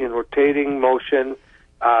massage in rotating motion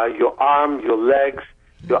your arm, your legs,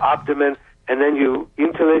 your abdomen, and then you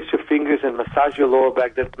interlace your fingers and massage your lower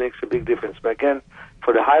back. That makes a big difference. But again,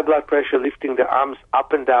 for the high blood pressure, lifting the arms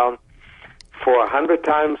up and down for 100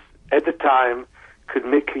 times at a time could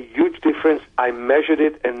make a huge difference. I measured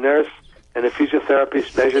it, a nurse and a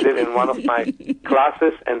physiotherapist measured it in one of my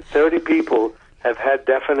classes, and 30 people have had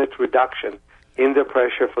definite reduction in their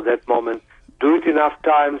pressure for that moment. Do it enough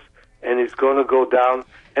times, and it's going to go down.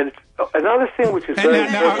 And another thing which is very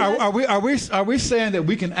important. Are we saying that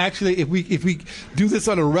we can actually, if we do this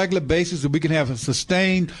on a regular basis, that we can have a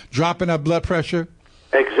sustained drop in our blood pressure?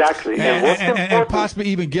 Exactly. And possibly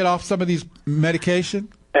even get off some of these medication?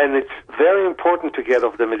 And it's very important to get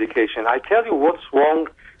off the medication. I tell you what's wrong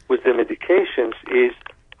with the medications is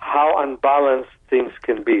how unbalanced things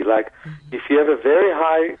can be. Like, if you have a very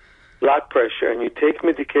high blood pressure and you take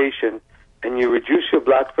medication and you reduce your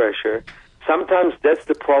blood pressure, sometimes that's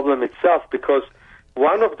the problem itself, because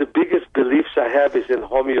one of the biggest beliefs I have is in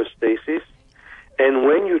homeostasis. And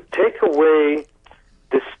when you take away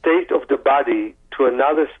the state of the body to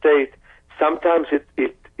another state, sometimes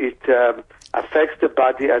it affects the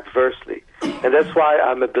body adversely. And that's why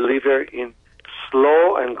I'm a believer in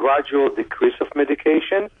slow and gradual decrease of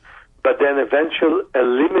medication, but then eventual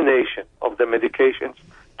elimination of the medications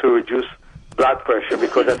to reduce blood pressure,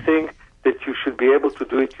 because I think that you should be able to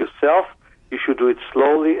do it yourself. You should do it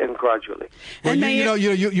slowly and gradually. Well,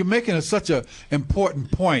 you're making such an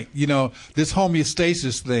important point. This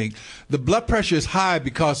homeostasis thing. The blood pressure is high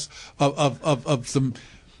because of some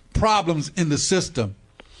problems in the system.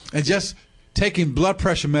 And just taking blood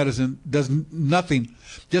pressure medicine does nothing.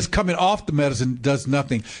 Just coming off the medicine does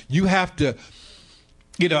nothing. You have to,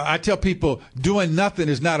 I tell people doing nothing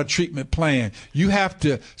is not a treatment plan. You have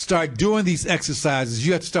to start doing these exercises.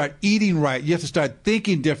 You have to start eating right. You have to start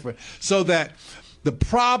thinking different so that the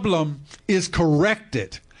problem is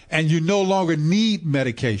corrected and you no longer need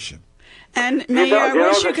medication. And Mayor, I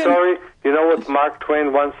wish you could... Story, you know what Mark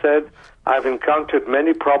Twain once said? I've encountered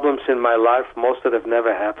many problems in my life, most that have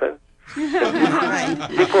never happened.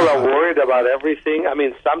 People are worried about everything. I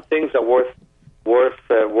mean, some things are worth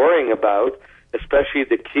worrying about, especially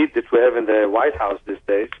the kid that we have in the White House these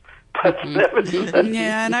days. But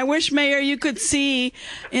yeah, and I wish, Mayor, you could see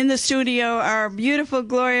in the studio our beautiful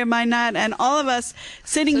Gloria Minot and all of us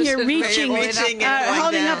sitting here reaching holding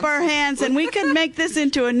up our hands, and we could make this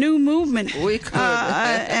into a new movement. We could.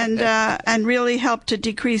 and really help to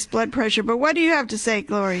decrease blood pressure. But what do you have to say,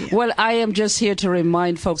 Gloria? Well, I am just here to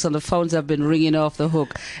remind folks on the phones that have been ringing off the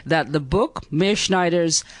hook that the book, Mayor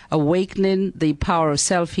Schneider's Awakening the Power of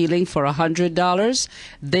Self-Healing, for $100,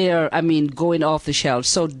 they're, going off the shelf.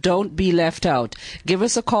 So don't be left out. Give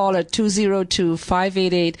us a call at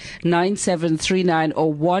 202-588-9739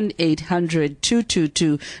 or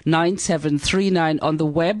 1-800-222-9739 on the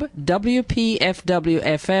web,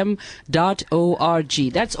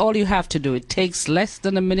 WPFWFM.org. That's all you have to do. It takes less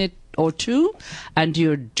than a minute or two, and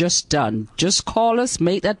you're just done. Just call us,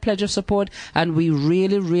 make that pledge of support, and we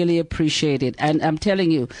really, really appreciate it. And I'm telling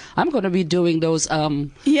you, I'm going to be doing those.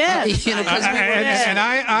 Yes, and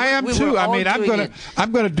I am too. I'm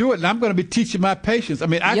going to do it, and I'm going to be teaching my patients.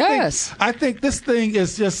 I think this thing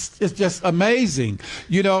is just amazing.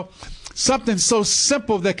 Something so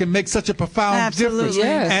simple that can make such a profound difference.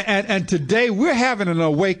 Yes. And today we're having an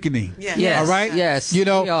awakening. Yes. All right. Yes. We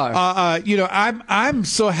are. I'm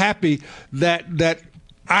so happy that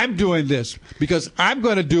I'm doing this because I'm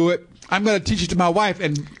going to do it. I'm going to teach it to my wife,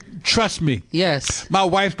 and trust me. Yes. My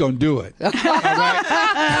wife's going to do it. All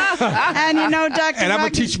right? And Dr. And I'm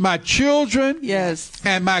going to teach my children. Yes.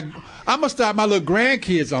 And I'm going to start my little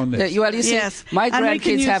grandkids on this. Well, you see, my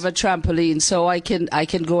grandkids have a trampoline, so I can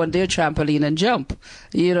go on their trampoline and jump.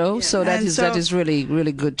 So that is really,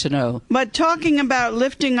 really good to know. But talking about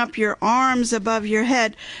lifting up your arms above your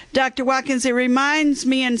head, Dr. Watkins, it reminds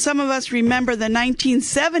me, and some of us remember the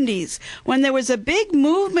 1970s when there was a big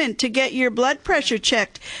movement to get your blood pressure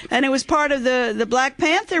checked, and it was part of the Black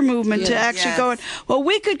Panther movement to actually go. Well,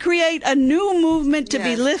 we could create a new movement to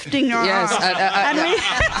be lifting our arms.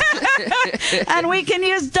 And we can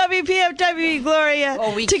use WPFW, Gloria,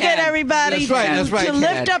 to get everybody to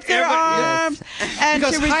lift up their arms and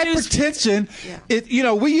because to reduce hypertension.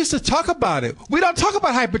 We used to talk about it. We don't talk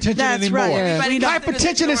about hypertension anymore. Right. Yeah.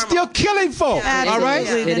 Hypertension is still killing folks. All right,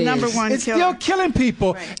 the number one it's killer. still killing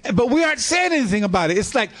people, but we aren't saying anything about it.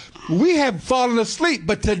 It's like we have fallen asleep,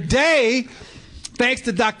 but today, thanks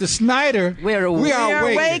to Dr. Snyder, we are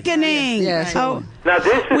awakening. Yes. Oh, now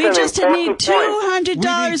this is we just need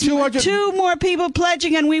 $200. Two more people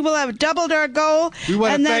pledging, and we will have doubled our goal. We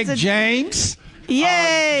want to thank James.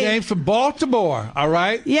 Yay! James from Baltimore. All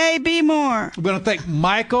right. Yay! Be more. We want to thank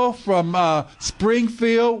Michael from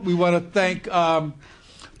Springfield. We want to thank an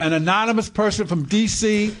anonymous person from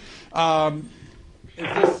D.C. Is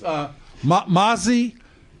this Mazi?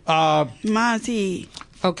 Mazi.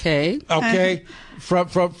 Okay.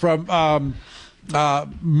 From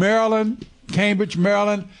Maryland, Cambridge,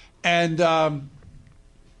 Maryland, and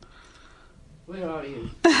where are you?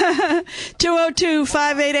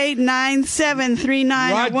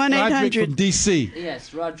 202-588-9739 or 1-800 from DC.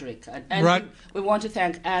 Yes, Roderick. And we want to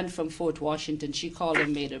thank Ann from Fort Washington. She called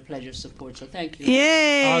and made a pledge of support. So thank you.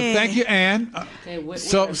 Yay! Thank you, Ann. Okay,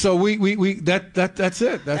 so we that's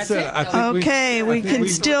it. That's it. I think we can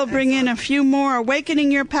still bring in a few more.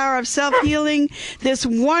 Awakening Your Power of Self-Healing. This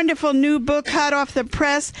wonderful new book, hot off the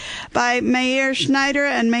press, by Mayor Schneider.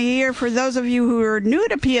 And Mayor, for those of you who are new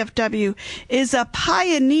to PFW, is a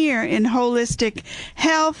pioneer in holistic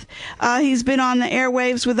health. He's been on the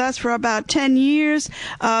airwaves with us for about 10 years.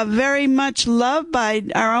 Very much loved by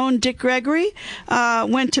our own Dick Gregory.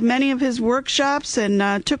 Went to many of his workshops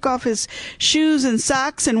and took off his shoes and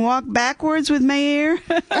socks and walked backwards with Mayor.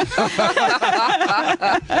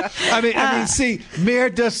 See,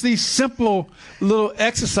 Mayor does these simple little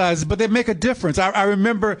exercises, but they make a difference. I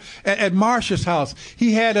remember at Marsha's house,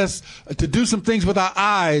 he had us to do some things with our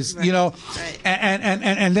eyes,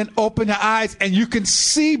 and then open your eyes, and you can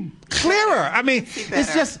see clearer.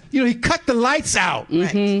 It's just, he cut the lights out.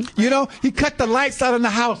 Mm-hmm. He cut the lights out in the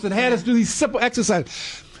house and had us do these simple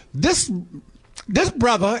exercises. This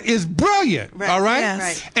brother is brilliant, all right?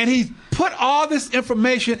 Yes. And he put put all this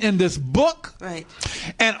information in this book. Right.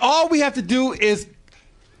 And all we have to do is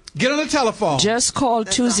get on the telephone. Just call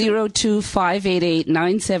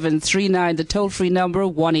 202-588-9739. The toll-free number,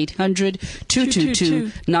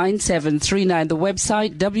 1-800-222-9739. The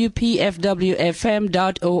website,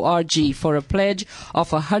 WPFWFM.org. For a pledge of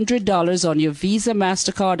 $100 on your Visa,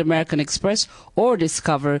 MasterCard, American Express, or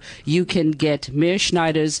Discover, you can get Meir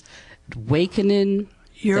Schneider's Awakening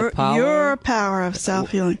Your power of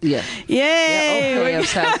self-healing. Yeah. Yay! Yeah,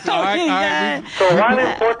 okay, So one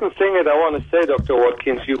important thing that I want to say, Dr.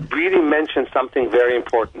 Watkins, you really mentioned something very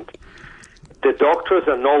important. The doctors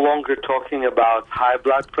are no longer talking about high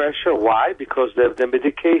blood pressure. Why? Because they have the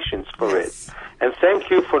medications for it. And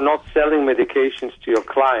thank you for not selling medications to your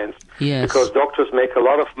clients. Yes. Because doctors make a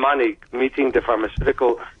lot of money meeting the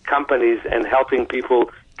pharmaceutical companies and helping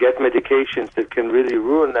people get medications that can really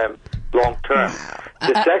ruin them long term.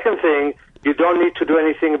 The second thing, you don't need to do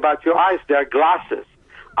anything about your eyes. They're glasses.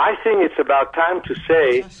 I think it's about time to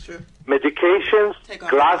say medications,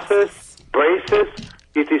 glasses, braces.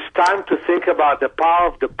 It is time to think about the power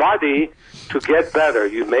of the body to get better.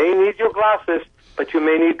 You may need your glasses, but you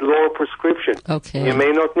may need lower prescription. Okay. You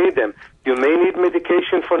may not need them. You may need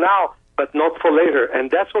medication for now, but not for later.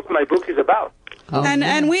 And that's what my book is about. Oh,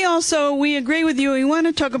 and we agree with you. We want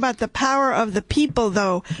to talk about the power of the people,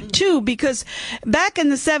 though, too, because back in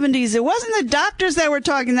the 70s, it wasn't the doctors that were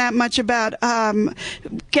talking that much about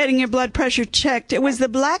getting your blood pressure checked. It was the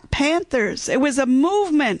Black Panthers. It was a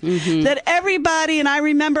movement that everybody, and I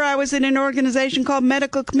remember I was in an organization called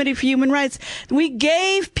Medical Committee for Human Rights. We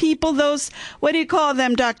gave people those, what do you call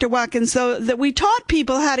them, Dr. Watkins, so that we taught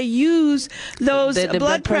people how to use those the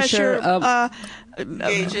blood pressure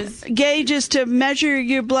gauges to measure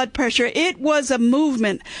your blood pressure. It was a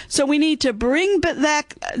movement. So we need to bring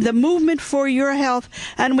back the movement for your health,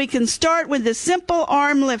 and we can start with the simple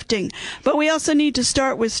arm lifting. But we also need to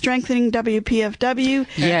start with strengthening WPFW.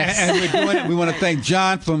 Yes. And we're doing it. We want to thank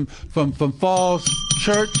John from Falls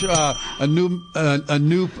Church, a new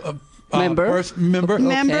member. First member.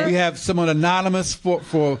 Okay. We have someone anonymous for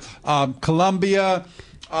Columbia.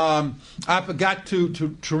 I forgot to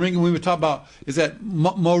ring when we were talking about, is that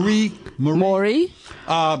Maury?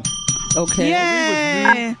 Okay.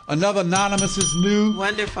 Yay! Another anonymous is new.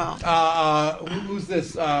 Wonderful. Who's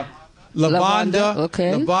this? Lavonda.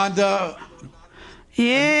 Okay. Lavonda.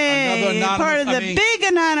 Yay! Part of the big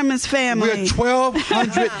anonymous family. We're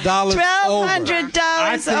 $1,200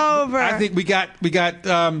 $1,200 over. I think we got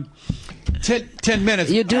 10 minutes.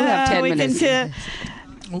 You do have 10 minutes.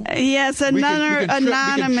 Yes, another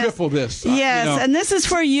anonymous. We can triple this. Yes, and this is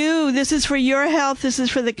for you. This is for your health. This is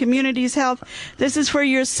for the community's health. This is for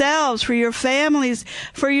yourselves, for your families,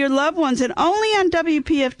 for your loved ones. And only on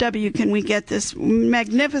WPFW can we get this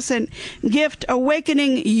magnificent gift,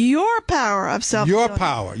 awakening your power of self-healing. Your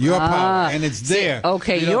power, and it's there.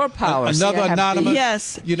 Okay, your power. Another anonymous.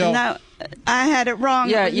 Yes. Now, I had it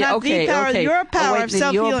wrong. Not the power, your power of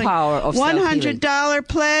self-healing. $100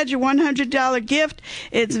 pledge, a $100 gift.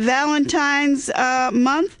 It's Valentine's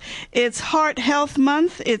month. It's Heart Health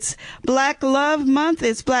Month. It's Black Love Month.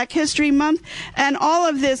 It's Black History Month. And all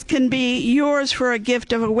of this can be yours for a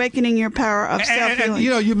gift of awakening your power of self-healing.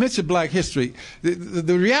 And you mentioned Black history.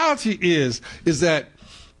 The reality is that,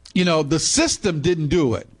 the system didn't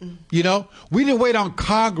do it. We didn't wait on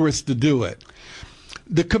Congress to do it.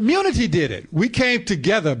 The community did it. We came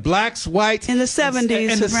together, blacks, whites, in the 70s.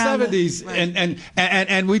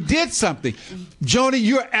 And we did something. Joni,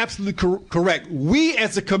 you're absolutely correct. We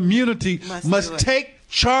as a community must take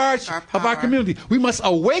charge of our community. We must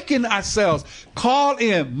awaken ourselves. Call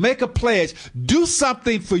in, make a pledge, do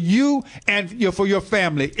something for you and for your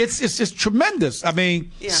family. It's just tremendous. I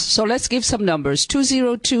mean, So let's give some numbers.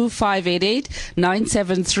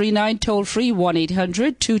 202-588-9739, toll free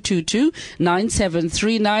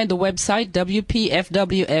 1-800-222-9739. The website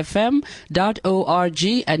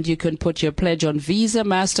WPFWFM.org, and you can put your pledge on Visa,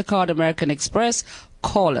 MasterCard, American Express.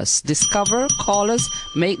 Call us. Discover, call us,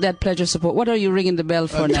 make that pledge of support. What are you ringing the bell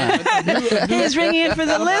for now? He's ringing it for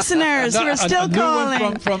the listeners who are still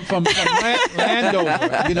calling. From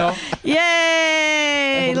Landover,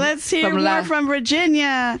 Yay! Let's hear more from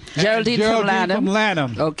Virginia. Geraldine from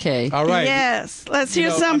Lanham. Okay. All right. Yes. Let's hear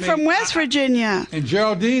from West Virginia. And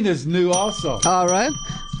Geraldine is new also. All right.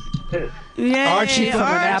 Yay. Archie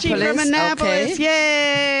from Annapolis.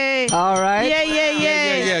 Okay. Yay. All right.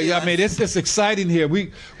 Yeah. I mean, it's exciting here.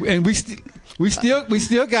 We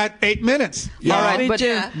still got 8 minutes. All right, but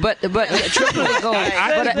triple it go.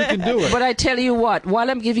 I think we can do it. But I tell you what, while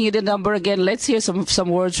I'm giving you the number again, let's hear some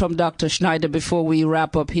words from Dr. Schneider before we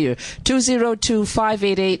wrap up here.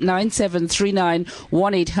 202-588-9739,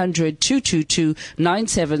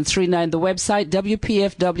 1-800-222-9739. The website,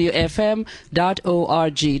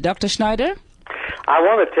 WPFWFM.org. Dr. Schneider? I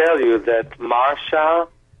want to tell you that Marsha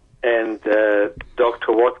and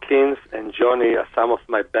Dr. Watkins and Johnny are some of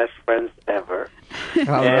my best friends ever. All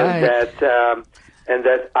and right.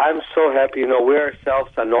 that I'm so happy. You know, we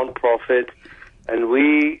ourselves are non-profit, and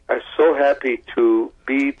we are so happy to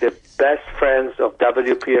be the best friends of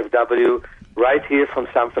WPFW right here from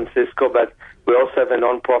San Francisco. But we also have a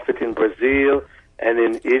non-profit in Brazil and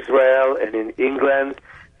in Israel and in England,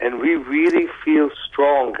 and we really feel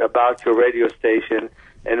strong about your radio station.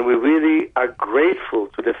 And we really are grateful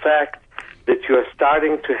to the fact that you are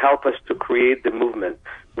starting to help us to create the movement.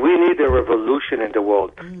 We need a revolution in the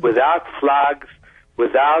world without flags,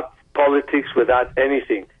 without politics, without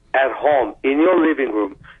anything. At home, in your living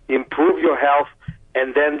room, improve your health,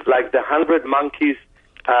 and then like the 100 monkeys,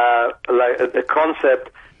 like the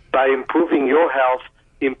concept, by improving your health,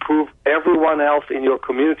 improve everyone else in your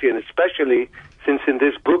community, and especially since in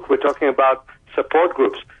this book we're talking about support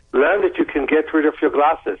groups. Learn that you can get rid of your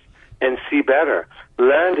glasses and see better.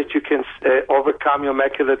 Learn that you can overcome your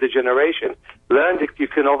macular degeneration. Learn that you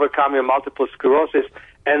can overcome your multiple sclerosis,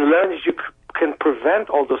 and learn that you can prevent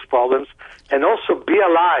all those problems and also be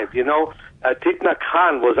alive. You know, Thich Nhat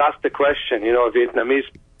Hanh was asked the question, you know, a Vietnamese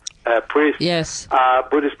priest, yes,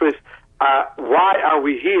 Buddhist priest, why are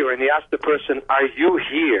we here? And he asked the person, are you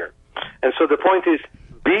here? And so the point is,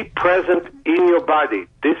 be present in your body.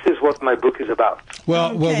 This is what my book is about.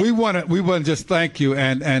 Well, we want to just thank you,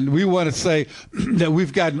 and we want to say that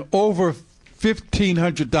we've gotten over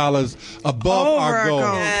 $1,500 above our goal.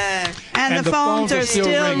 Yeah. And the phones are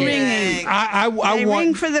still ringing. I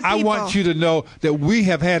want you to know that we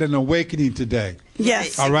have had an awakening today.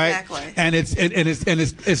 Yes, all right, exactly. And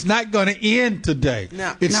it's not going to end today.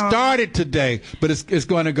 No. It started today, but it's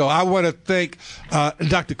going to go. I want to thank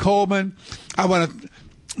Dr. Coleman. I want to.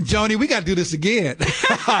 Joni, we got to do this again.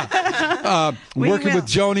 Working with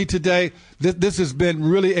Joni today. This has been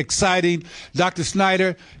really exciting. Dr.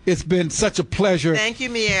 Snyder, it's been such a pleasure. Thank you,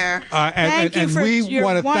 Mier. Thank you for we your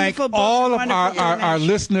want to thank wonderful book, all of wonderful our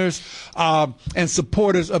listeners and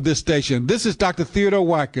supporters of this station. This is Dr. Theodore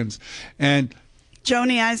Watkins and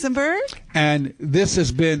Joni Eisenberg. And this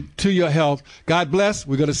has been To Your Health. God bless.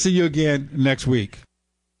 We're going to see you again next week.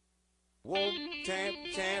 Whoa, tap,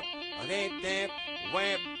 tap, tap,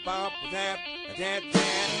 wham, bump, tap, tap,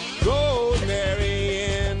 tap. Rosemary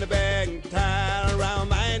in the bag, tied around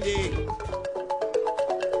my knee.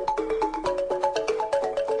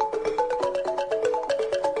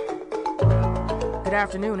 Good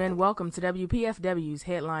afternoon and welcome to WPFW's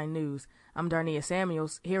Headline News. I'm Darnia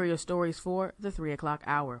Samuels. Here are your stories for the 3 o'clock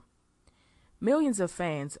hour. Millions of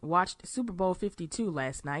fans watched Super Bowl 52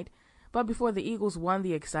 last night, but before the Eagles won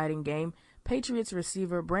the exciting game, Patriots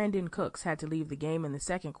receiver Brandon Cooks had to leave the game in the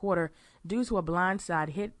second quarter due to a blindside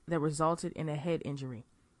hit that resulted in a head injury.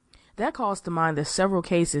 That calls to mind the several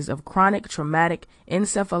cases of chronic traumatic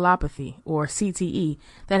encephalopathy, or CTE,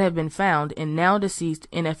 that have been found in now-deceased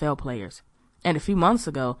NFL players. And a few months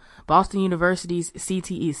ago, Boston University's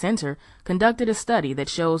CTE Center conducted a study that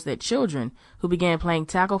shows that children who began playing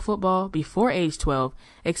tackle football before age 12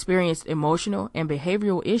 experienced emotional and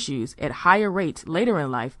behavioral issues at higher rates later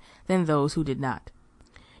in life than those who did not.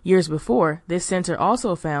 Years before, this center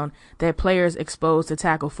also found that players exposed to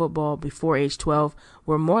tackle football before age 12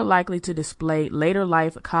 were more likely to display later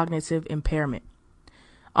life cognitive impairment.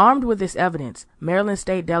 Armed with this evidence, Maryland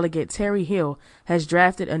State Delegate Terry Hill has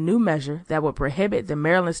drafted a new measure that would prohibit the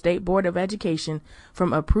Maryland State Board of Education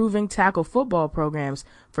from approving tackle football programs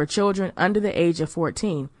for children under the age of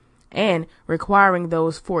 14 and requiring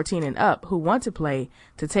those 14 and up who want to play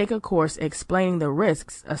to take a course explaining the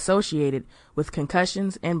risks associated with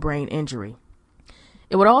concussions and brain injury.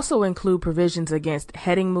 It would also include provisions against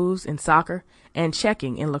heading moves in soccer and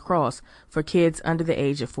checking in lacrosse for kids under the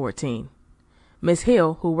age of 14. Ms.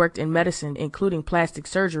 Hill, who worked in medicine, including plastic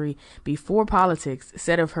surgery, before politics,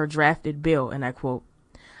 said of her drafted bill, and I quote,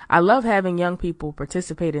 "I love having young people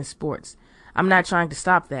participate in sports. I'm not trying to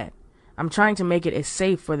stop that. I'm trying to make it as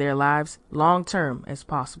safe for their lives long-term as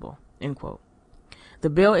possible," end quote. The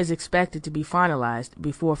bill is expected to be finalized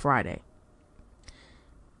before Friday.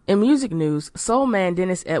 In music news, soul man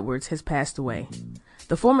Dennis Edwards has passed away.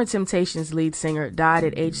 The former Temptations lead singer died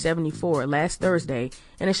at age 74 last Thursday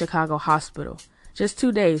in a Chicago hospital, just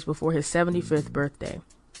 2 days before his 75th birthday.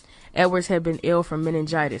 Edwards had been ill from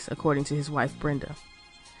meningitis, according to his wife Brenda.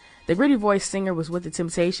 The gritty-voiced singer was with the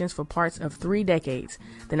Temptations for parts of 3 decades,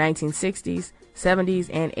 the 1960s, 70s,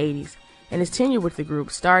 and 80s, and his tenure with the group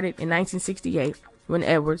started in 1968 when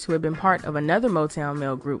Edwards, who had been part of another Motown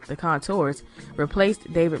male group, the Contours,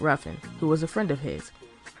 replaced David Ruffin, who was a friend of his.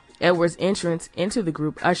 Edwards' entrance into the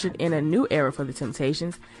group ushered in a new era for the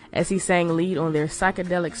Temptations as he sang lead on their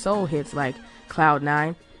psychedelic soul hits like Cloud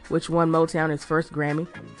 9, which won Motown its first Grammy,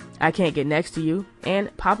 I Can't Get Next to You,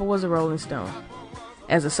 and Papa Was a Rolling Stone.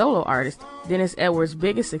 As a solo artist, Dennis Edwards'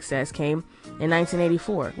 biggest success came in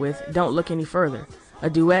 1984 with Don't Look Any Further, a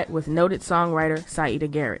duet with noted songwriter Saida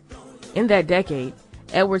Garrett. In that decade,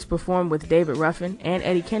 Edwards performed with David Ruffin and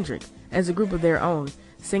Eddie Kendrick as a group of their own,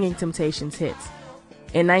 singing Temptations hits.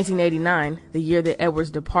 In 1989, the year that Edwards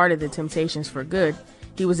departed the Temptations for good,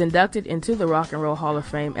 he was inducted into the Rock and Roll Hall of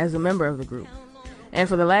Fame as a member of the group. And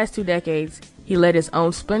for the last 2 decades, he led his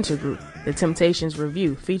own splinter group, the Temptations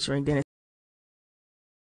Revue, featuring Dennis